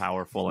so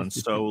powerful, and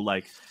so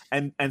like,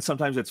 and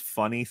sometimes it's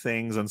funny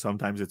things, and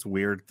sometimes it's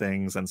weird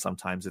things, and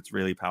sometimes it's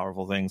really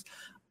powerful things.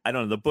 I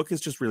don't know, the book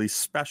is just really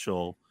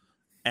special.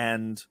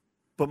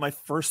 But my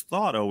first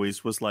thought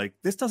always was like,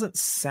 this doesn't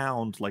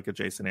sound like a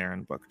Jason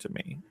Aaron book to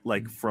me,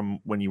 like from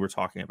when you were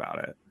talking about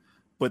it.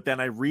 But then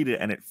I read it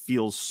and it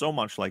feels so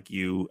much like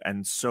you,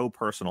 and so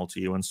personal to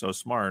you, and so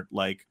smart.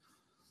 Like,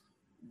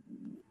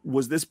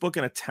 was this book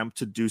an attempt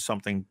to do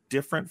something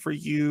different for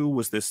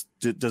you? Does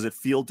it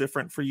feel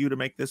different for you to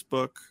make this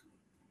book?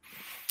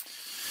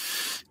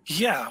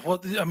 Yeah,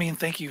 well, I mean,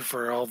 thank you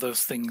for all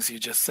those things you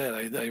just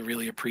said. I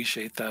really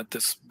appreciate that.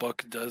 This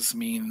book does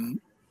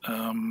mean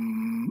a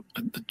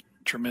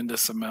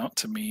tremendous amount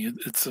to me.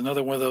 It's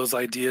another one of those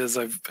ideas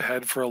I've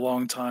had for a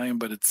long time,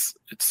 but it's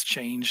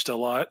changed a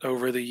lot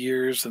over the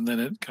years, and then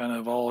it kind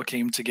of all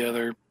came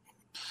together.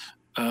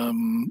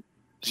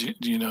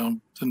 You know,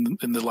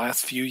 in the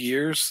last few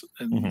years,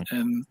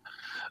 and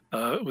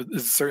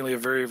it's certainly a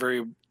very,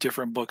 very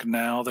different book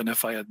now than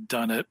if I had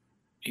done it,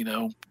 you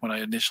know, when I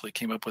initially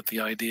came up with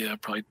the idea,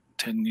 probably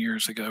 10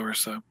 years ago or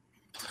so.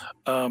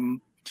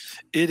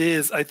 It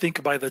is, I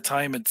think by the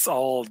time it's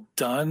all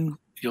done,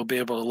 you'll be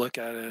able to look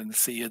at it and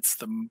see it's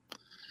the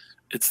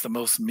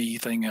most me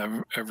thing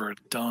I've ever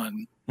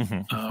done.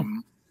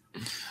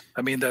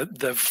 I mean,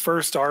 the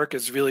first arc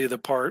is really the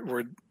part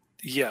where,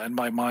 yeah, in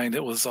my mind,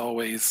 it was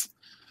always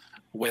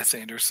Wes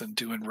Anderson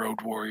doing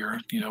Road Warrior,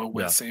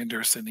 Wes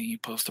Anderson-y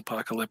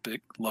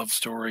post-apocalyptic love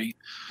story,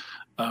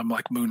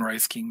 like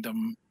Moonrise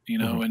Kingdom,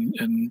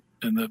 in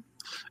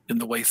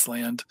the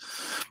Wasteland.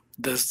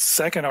 The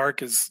second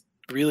arc is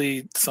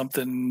really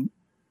something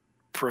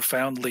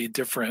profoundly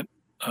different.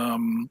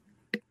 Kind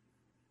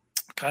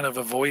of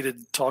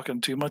avoided talking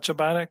too much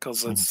about it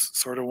because I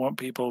sort of want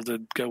people to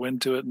go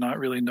into it not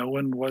really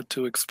knowing what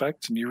to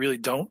expect, and you really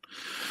don't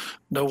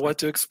know what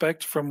to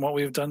expect from what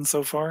we've done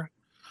so far.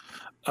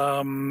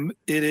 It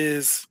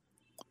is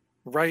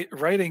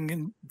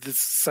writing this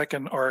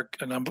second arc,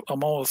 and I'm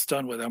almost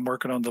done with it. I'm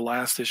working on the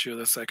last issue of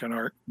the second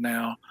arc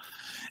now.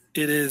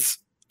 It is,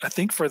 I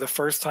think, for the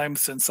first time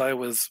since I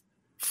was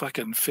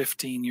fucking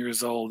 15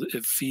 years old,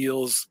 it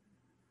feels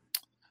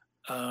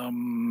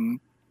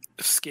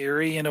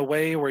scary in a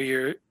way where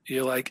you're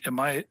like,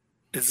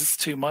 is this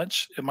too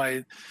much? Am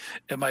I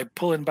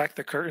pulling back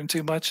the curtain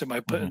too much? Am I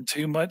putting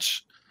too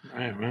much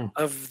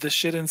of the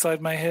shit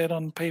inside my head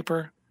on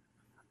paper?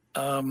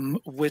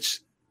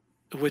 Which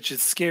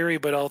is scary,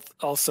 but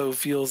also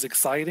feels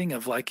exciting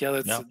of like, yeah,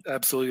 that's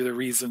absolutely the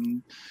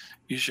reason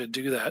you should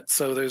do that.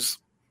 So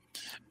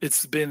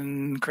it's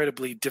been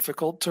incredibly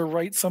difficult to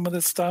write some of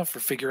this stuff or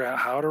figure out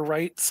how to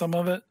write some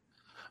of it.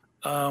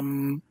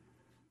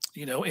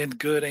 In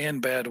good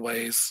and bad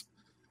ways.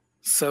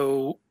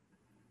 So,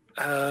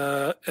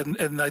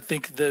 and I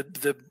think that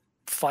the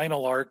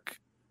final arc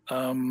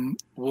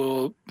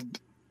it'll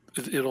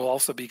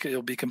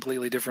be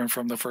completely different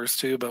from the first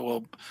two, but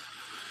we'll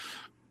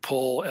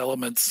pull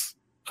elements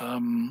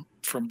from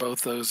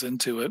both those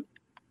into it.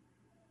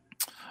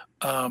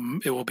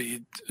 It will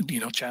be,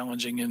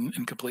 challenging in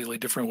completely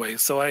different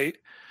ways. So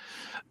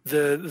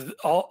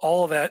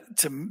all of that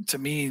to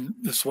me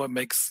is what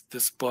makes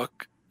this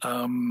book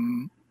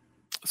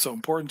so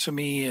important to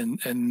me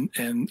and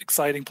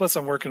exciting. Plus,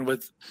 I'm working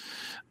with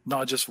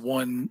not just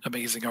one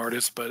amazing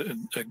artist, but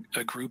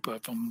a group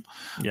of them.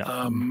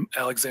 Yeah.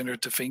 Alexander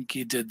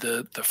Tafinki did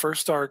the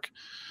first arc.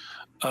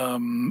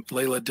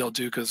 Leila Del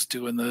Duca's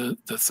doing the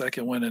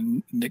second one,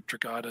 and Nick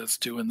Dragata's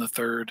doing the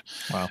third.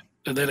 Wow.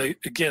 And then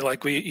again,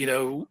 like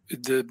even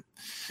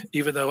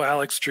though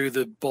Alex drew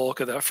the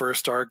bulk of that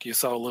first arc, you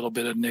saw a little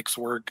bit of Nick's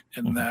work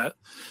in that.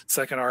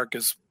 Second arc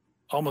is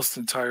almost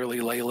entirely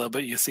Layla,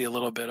 but you see a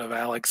little bit of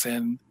Alex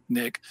and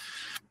Nick.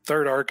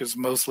 Third arc is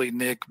mostly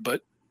Nick,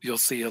 but you'll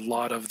see a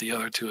lot of the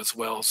other two as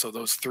well. So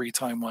those three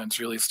timelines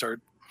really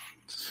start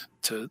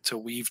to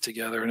weave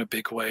together in a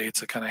big way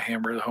to kind of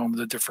hammer home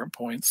the different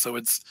points. So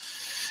it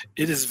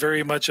is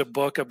very much a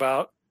book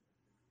about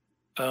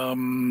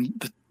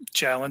the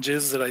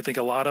challenges that I think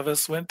a lot of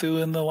us went through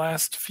in the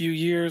last few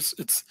years.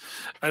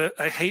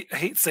 I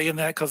hate saying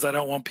that because I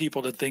don't want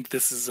people to think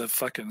this is a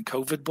fucking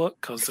COVID book,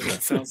 because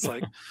it sounds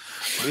like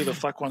who the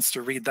fuck wants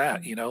to read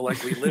that?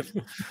 Like we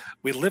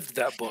lived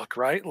that book,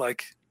 right?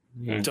 Like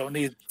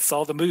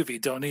saw the movie,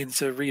 don't need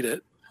to read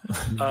it.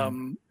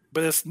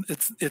 But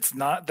it's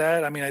not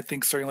that. I mean, I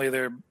think certainly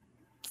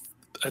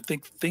I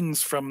think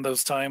things from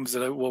those times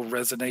that will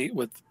resonate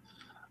with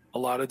a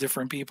lot of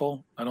different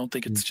people. I don't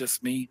think it's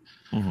just me.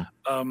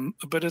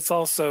 But it's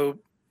also,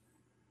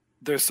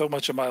 there's so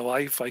much of my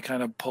life I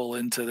kind of pull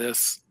into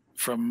this,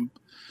 from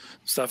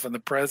stuff in the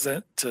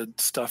present to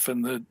stuff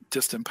in the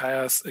distant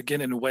past,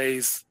 again, in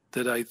ways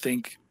that I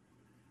think,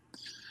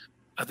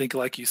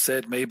 like you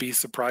said, may be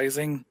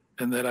surprising,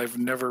 and that I've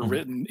never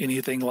written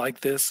anything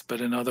like this,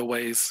 but in other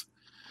ways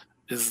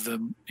is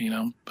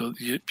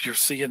you're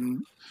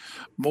seeing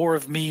more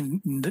of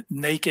me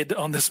naked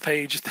on this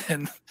page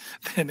than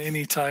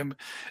any time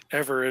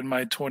ever in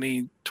my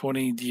 20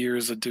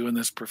 years of doing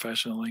this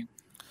professionally.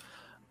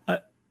 I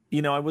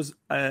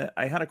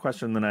had a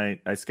question, then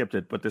I skipped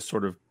it, but this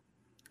sort of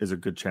is a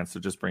good chance to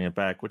just bring it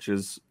back, which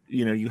is,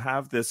 you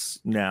have this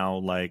now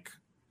like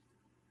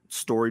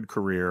storied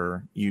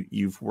career.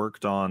 You've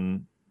worked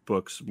on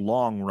books,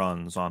 long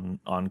runs on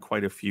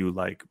quite a few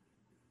like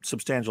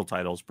substantial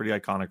titles, pretty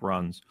iconic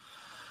runs.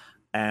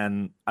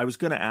 And I was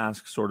going to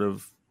ask sort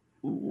of,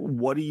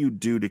 what do you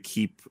do to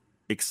keep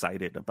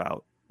excited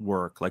about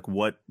work? Like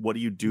what do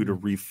you do to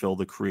refill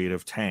the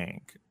creative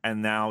tank?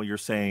 And now you're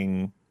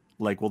saying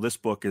like, well, this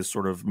book is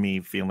sort of me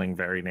feeling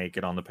very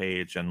naked on the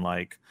page and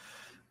like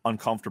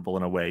uncomfortable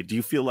in a way. Do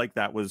you feel like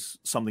that was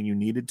something you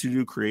needed to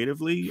do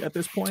creatively at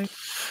this point?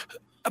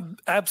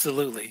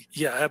 Absolutely.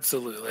 Yeah,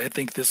 absolutely. I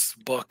think this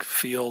book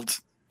filled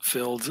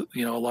a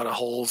lot of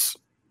holes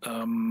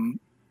in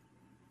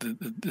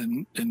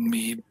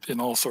me in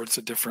all sorts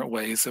of different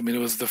ways. I mean,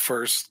 it's the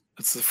first,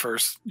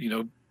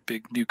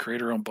 big new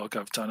creator-owned book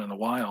I've done in a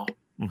while.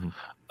 In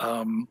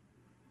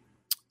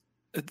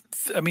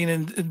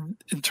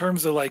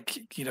terms of like,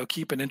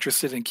 keeping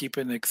interested and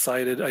keeping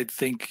excited, I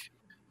think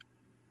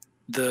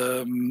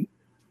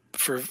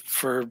for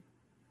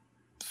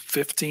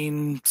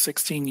 15,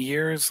 16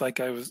 years, like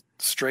I was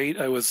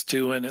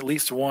doing at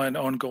least one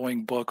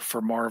ongoing book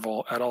for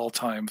Marvel at all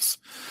times.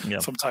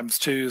 Yep. Sometimes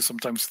 2,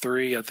 sometimes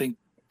 3. I think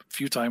a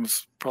few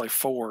times probably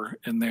 4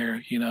 in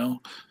there, you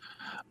know.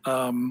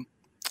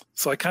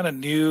 So I kind of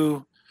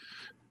knew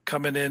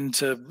coming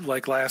into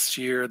like last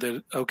year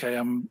that, okay,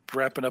 I'm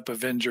wrapping up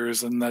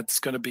Avengers and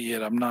that's going to be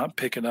it. I'm not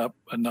picking up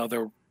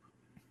another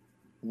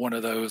one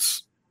of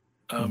those.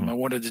 I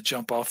wanted to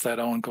jump off that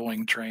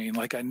ongoing train.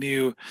 Like I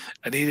knew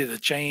I needed a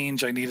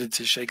change. I needed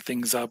to shake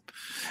things up.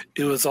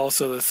 It was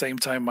also the same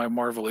time my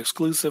Marvel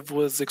exclusive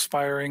was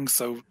expiring.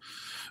 So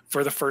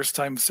for the first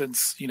time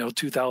since,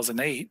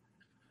 2008,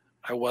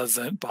 I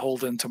wasn't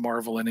beholden to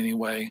Marvel in any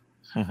way.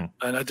 And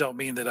I don't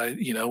mean that I,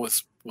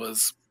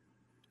 was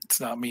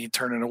it's not me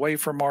turning away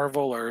from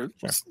Marvel or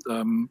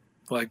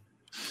like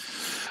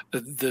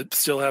that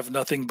still have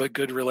nothing but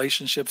good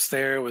relationships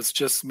there. It was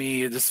just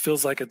me. It just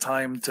feels like a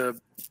time to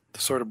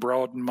sort of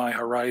broaden my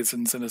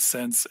horizons in a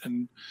sense.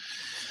 And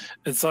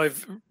so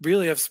I've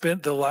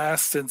spent the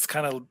last, since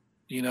kind of,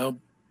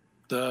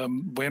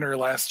 the winter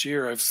last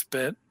year, I've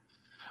spent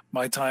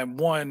my time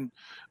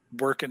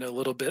working a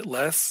little bit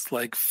less,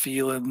 like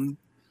feeling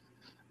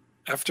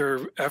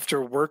after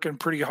working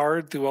pretty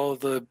hard through all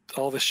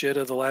the shit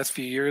of the last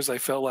few years, I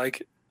felt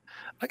like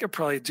I could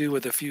probably do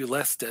with a few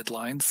less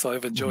deadlines. So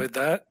I've enjoyed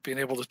that, being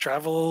able to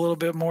travel a little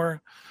bit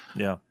more.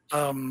 Yeah.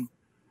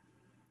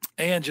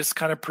 And just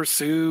kind of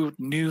pursue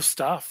new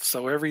stuff.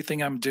 So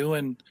everything I'm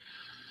doing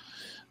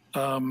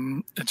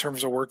in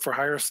terms of work for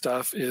hire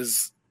stuff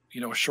is,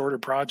 a shorter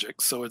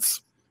project. So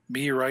it's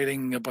me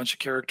writing a bunch of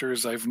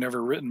characters I've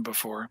never written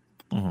before.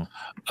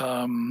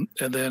 And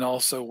then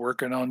also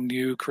working on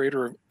new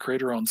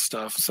creator-owned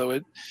stuff. So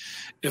it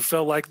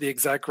felt like the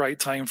exact right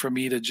time for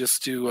me to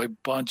just do a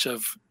bunch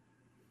of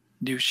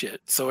new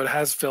shit. So it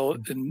has felt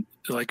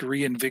like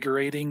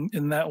reinvigorating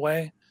in that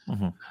way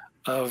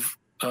of,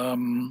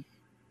 again,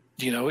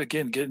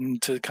 getting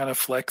to kind of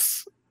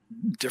flex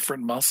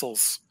different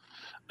muscles.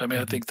 I mean,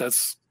 I think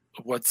that's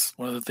what's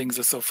one of the things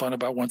that's so fun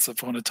about Once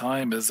Upon a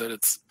Time is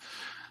that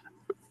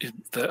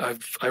that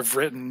I've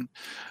written.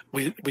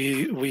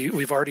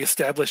 We've already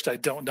established I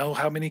don't know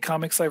how many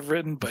comics I've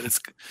written, but it's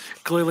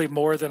clearly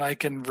more than I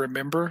can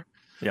remember.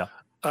 Yeah.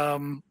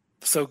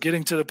 So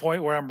getting to the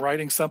point where I'm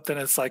writing something,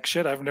 it's like,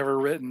 shit, I've never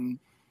written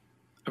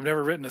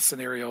a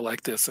scenario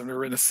like this. I've never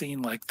written a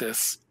scene like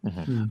this.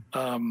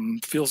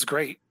 Feels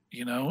great,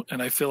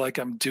 and I feel like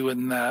I'm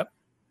doing that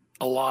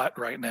a lot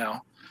right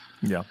now.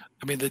 Yeah.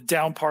 I mean, the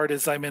down part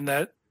is I'm in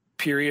that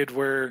period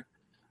where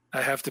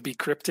I have to be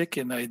cryptic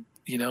and I,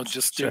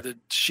 just do the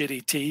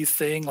shitty tease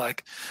thing.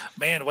 Like,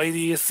 man, wait till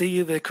you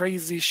see the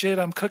crazy shit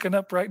I'm cooking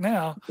up right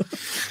now.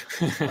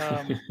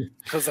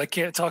 Cause I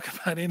can't talk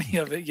about any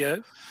of it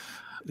yet.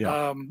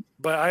 Yeah.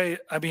 But I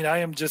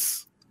am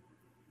just,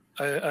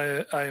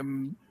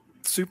 I'm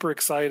super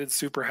excited,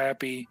 super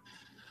happy.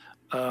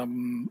 I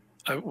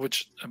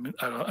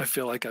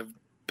feel like I've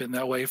been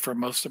that way for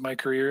most of my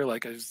career.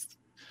 Like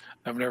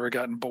I've never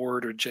gotten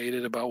bored or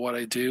jaded about what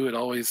I do. It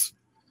always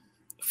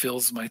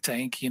fills my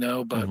tank,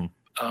 but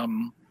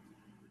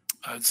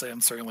I'd say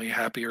I'm certainly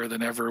happier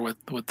than ever with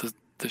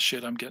the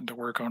shit I'm getting to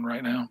work on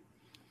right now.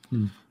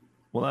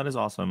 Well, that is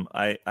awesome.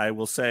 I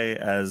will say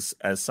as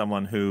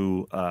someone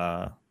who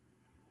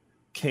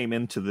came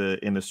into the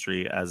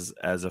industry as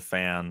a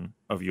fan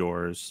of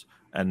yours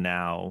and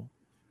now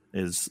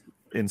is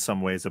in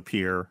some ways a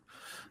peer,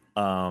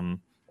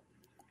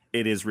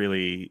 it is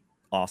really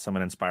awesome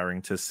and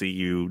inspiring to see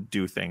you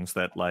do things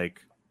that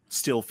like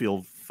still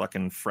feel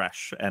fucking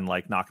fresh and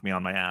like knock me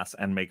on my ass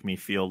and make me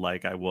feel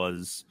like I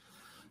was,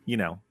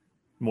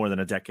 more than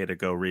a decade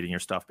ago reading your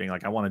stuff, being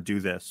like, I want to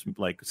do this,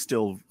 like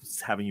still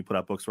having you put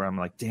up books where I'm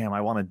like, damn, I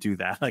want to do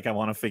that. Like I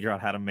want to figure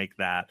out how to make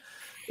that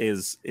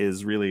is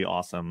really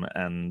awesome.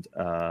 And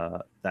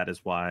that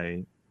is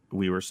why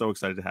we were so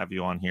excited to have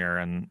you on here.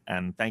 And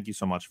thank you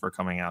so much for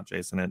coming out,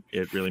 Jason.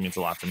 It really means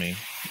a lot to me.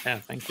 Yeah,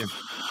 thank you.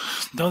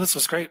 No, this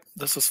was great.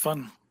 This was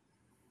fun.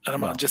 And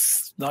I'm not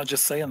just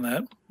saying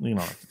that. You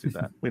don't have to do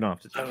that. We don't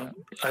have to do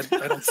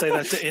that. I don't say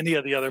that to any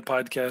of the other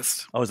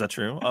podcasts. Oh, is that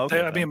true? Oh,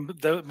 okay,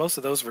 most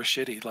of those were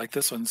shitty. Like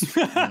this one's.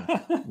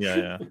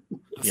 Yeah.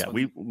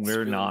 We're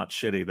really not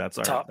shitty. That's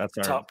our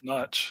top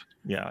notch.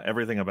 Yeah,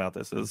 everything about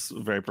this is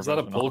very Is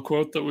professional. that a pull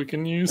quote that we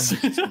can use?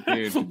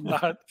 Dude,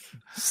 Not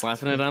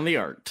slapping it on the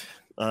art.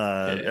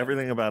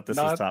 Everything about this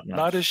is top notch.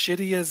 Not as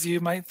shitty as you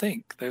might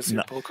think. There's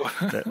your pull quote.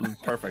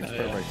 Perfect.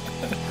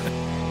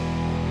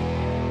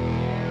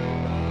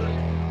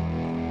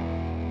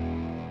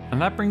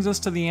 And that brings us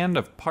to the end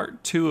of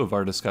part 2 of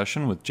our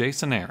discussion with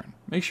Jason Aaron.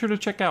 Make sure to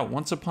check out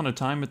Once Upon a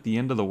Time at the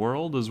End of the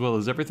World, as well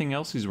as everything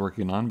else he's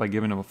working on by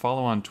giving him a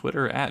follow on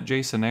Twitter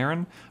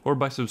 @JasonAaron, or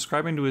by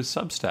subscribing to his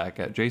Substack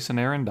at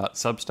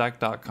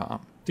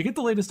jasonaaron.substack.com. To get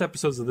the latest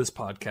episodes of this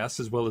podcast,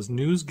 as well as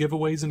news,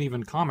 giveaways, and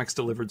even comics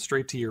delivered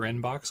straight to your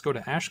inbox, go to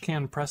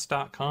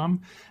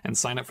ashcanpress.com and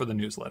sign up for the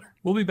newsletter.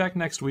 We'll be back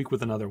next week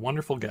with another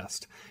wonderful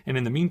guest. And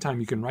in the meantime,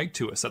 you can write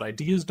to us at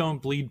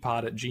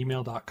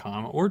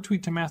ideasdon'tbleedpod@gmail.com or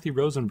tweet to Matthew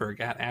Rosenberg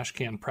at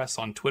ashcanpress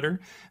on Twitter,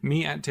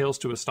 me at Tales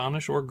to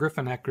Astonish, or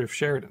Griffin at Griff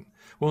Sheridan.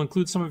 We'll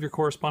include some of your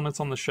correspondence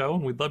on the show,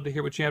 and we'd love to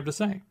hear what you have to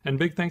say. And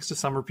big thanks to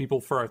Summer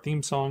People for our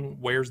theme song,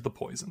 Where's the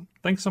Poison?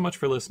 Thanks so much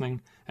for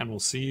listening, and we'll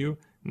see you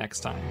next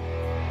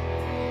time.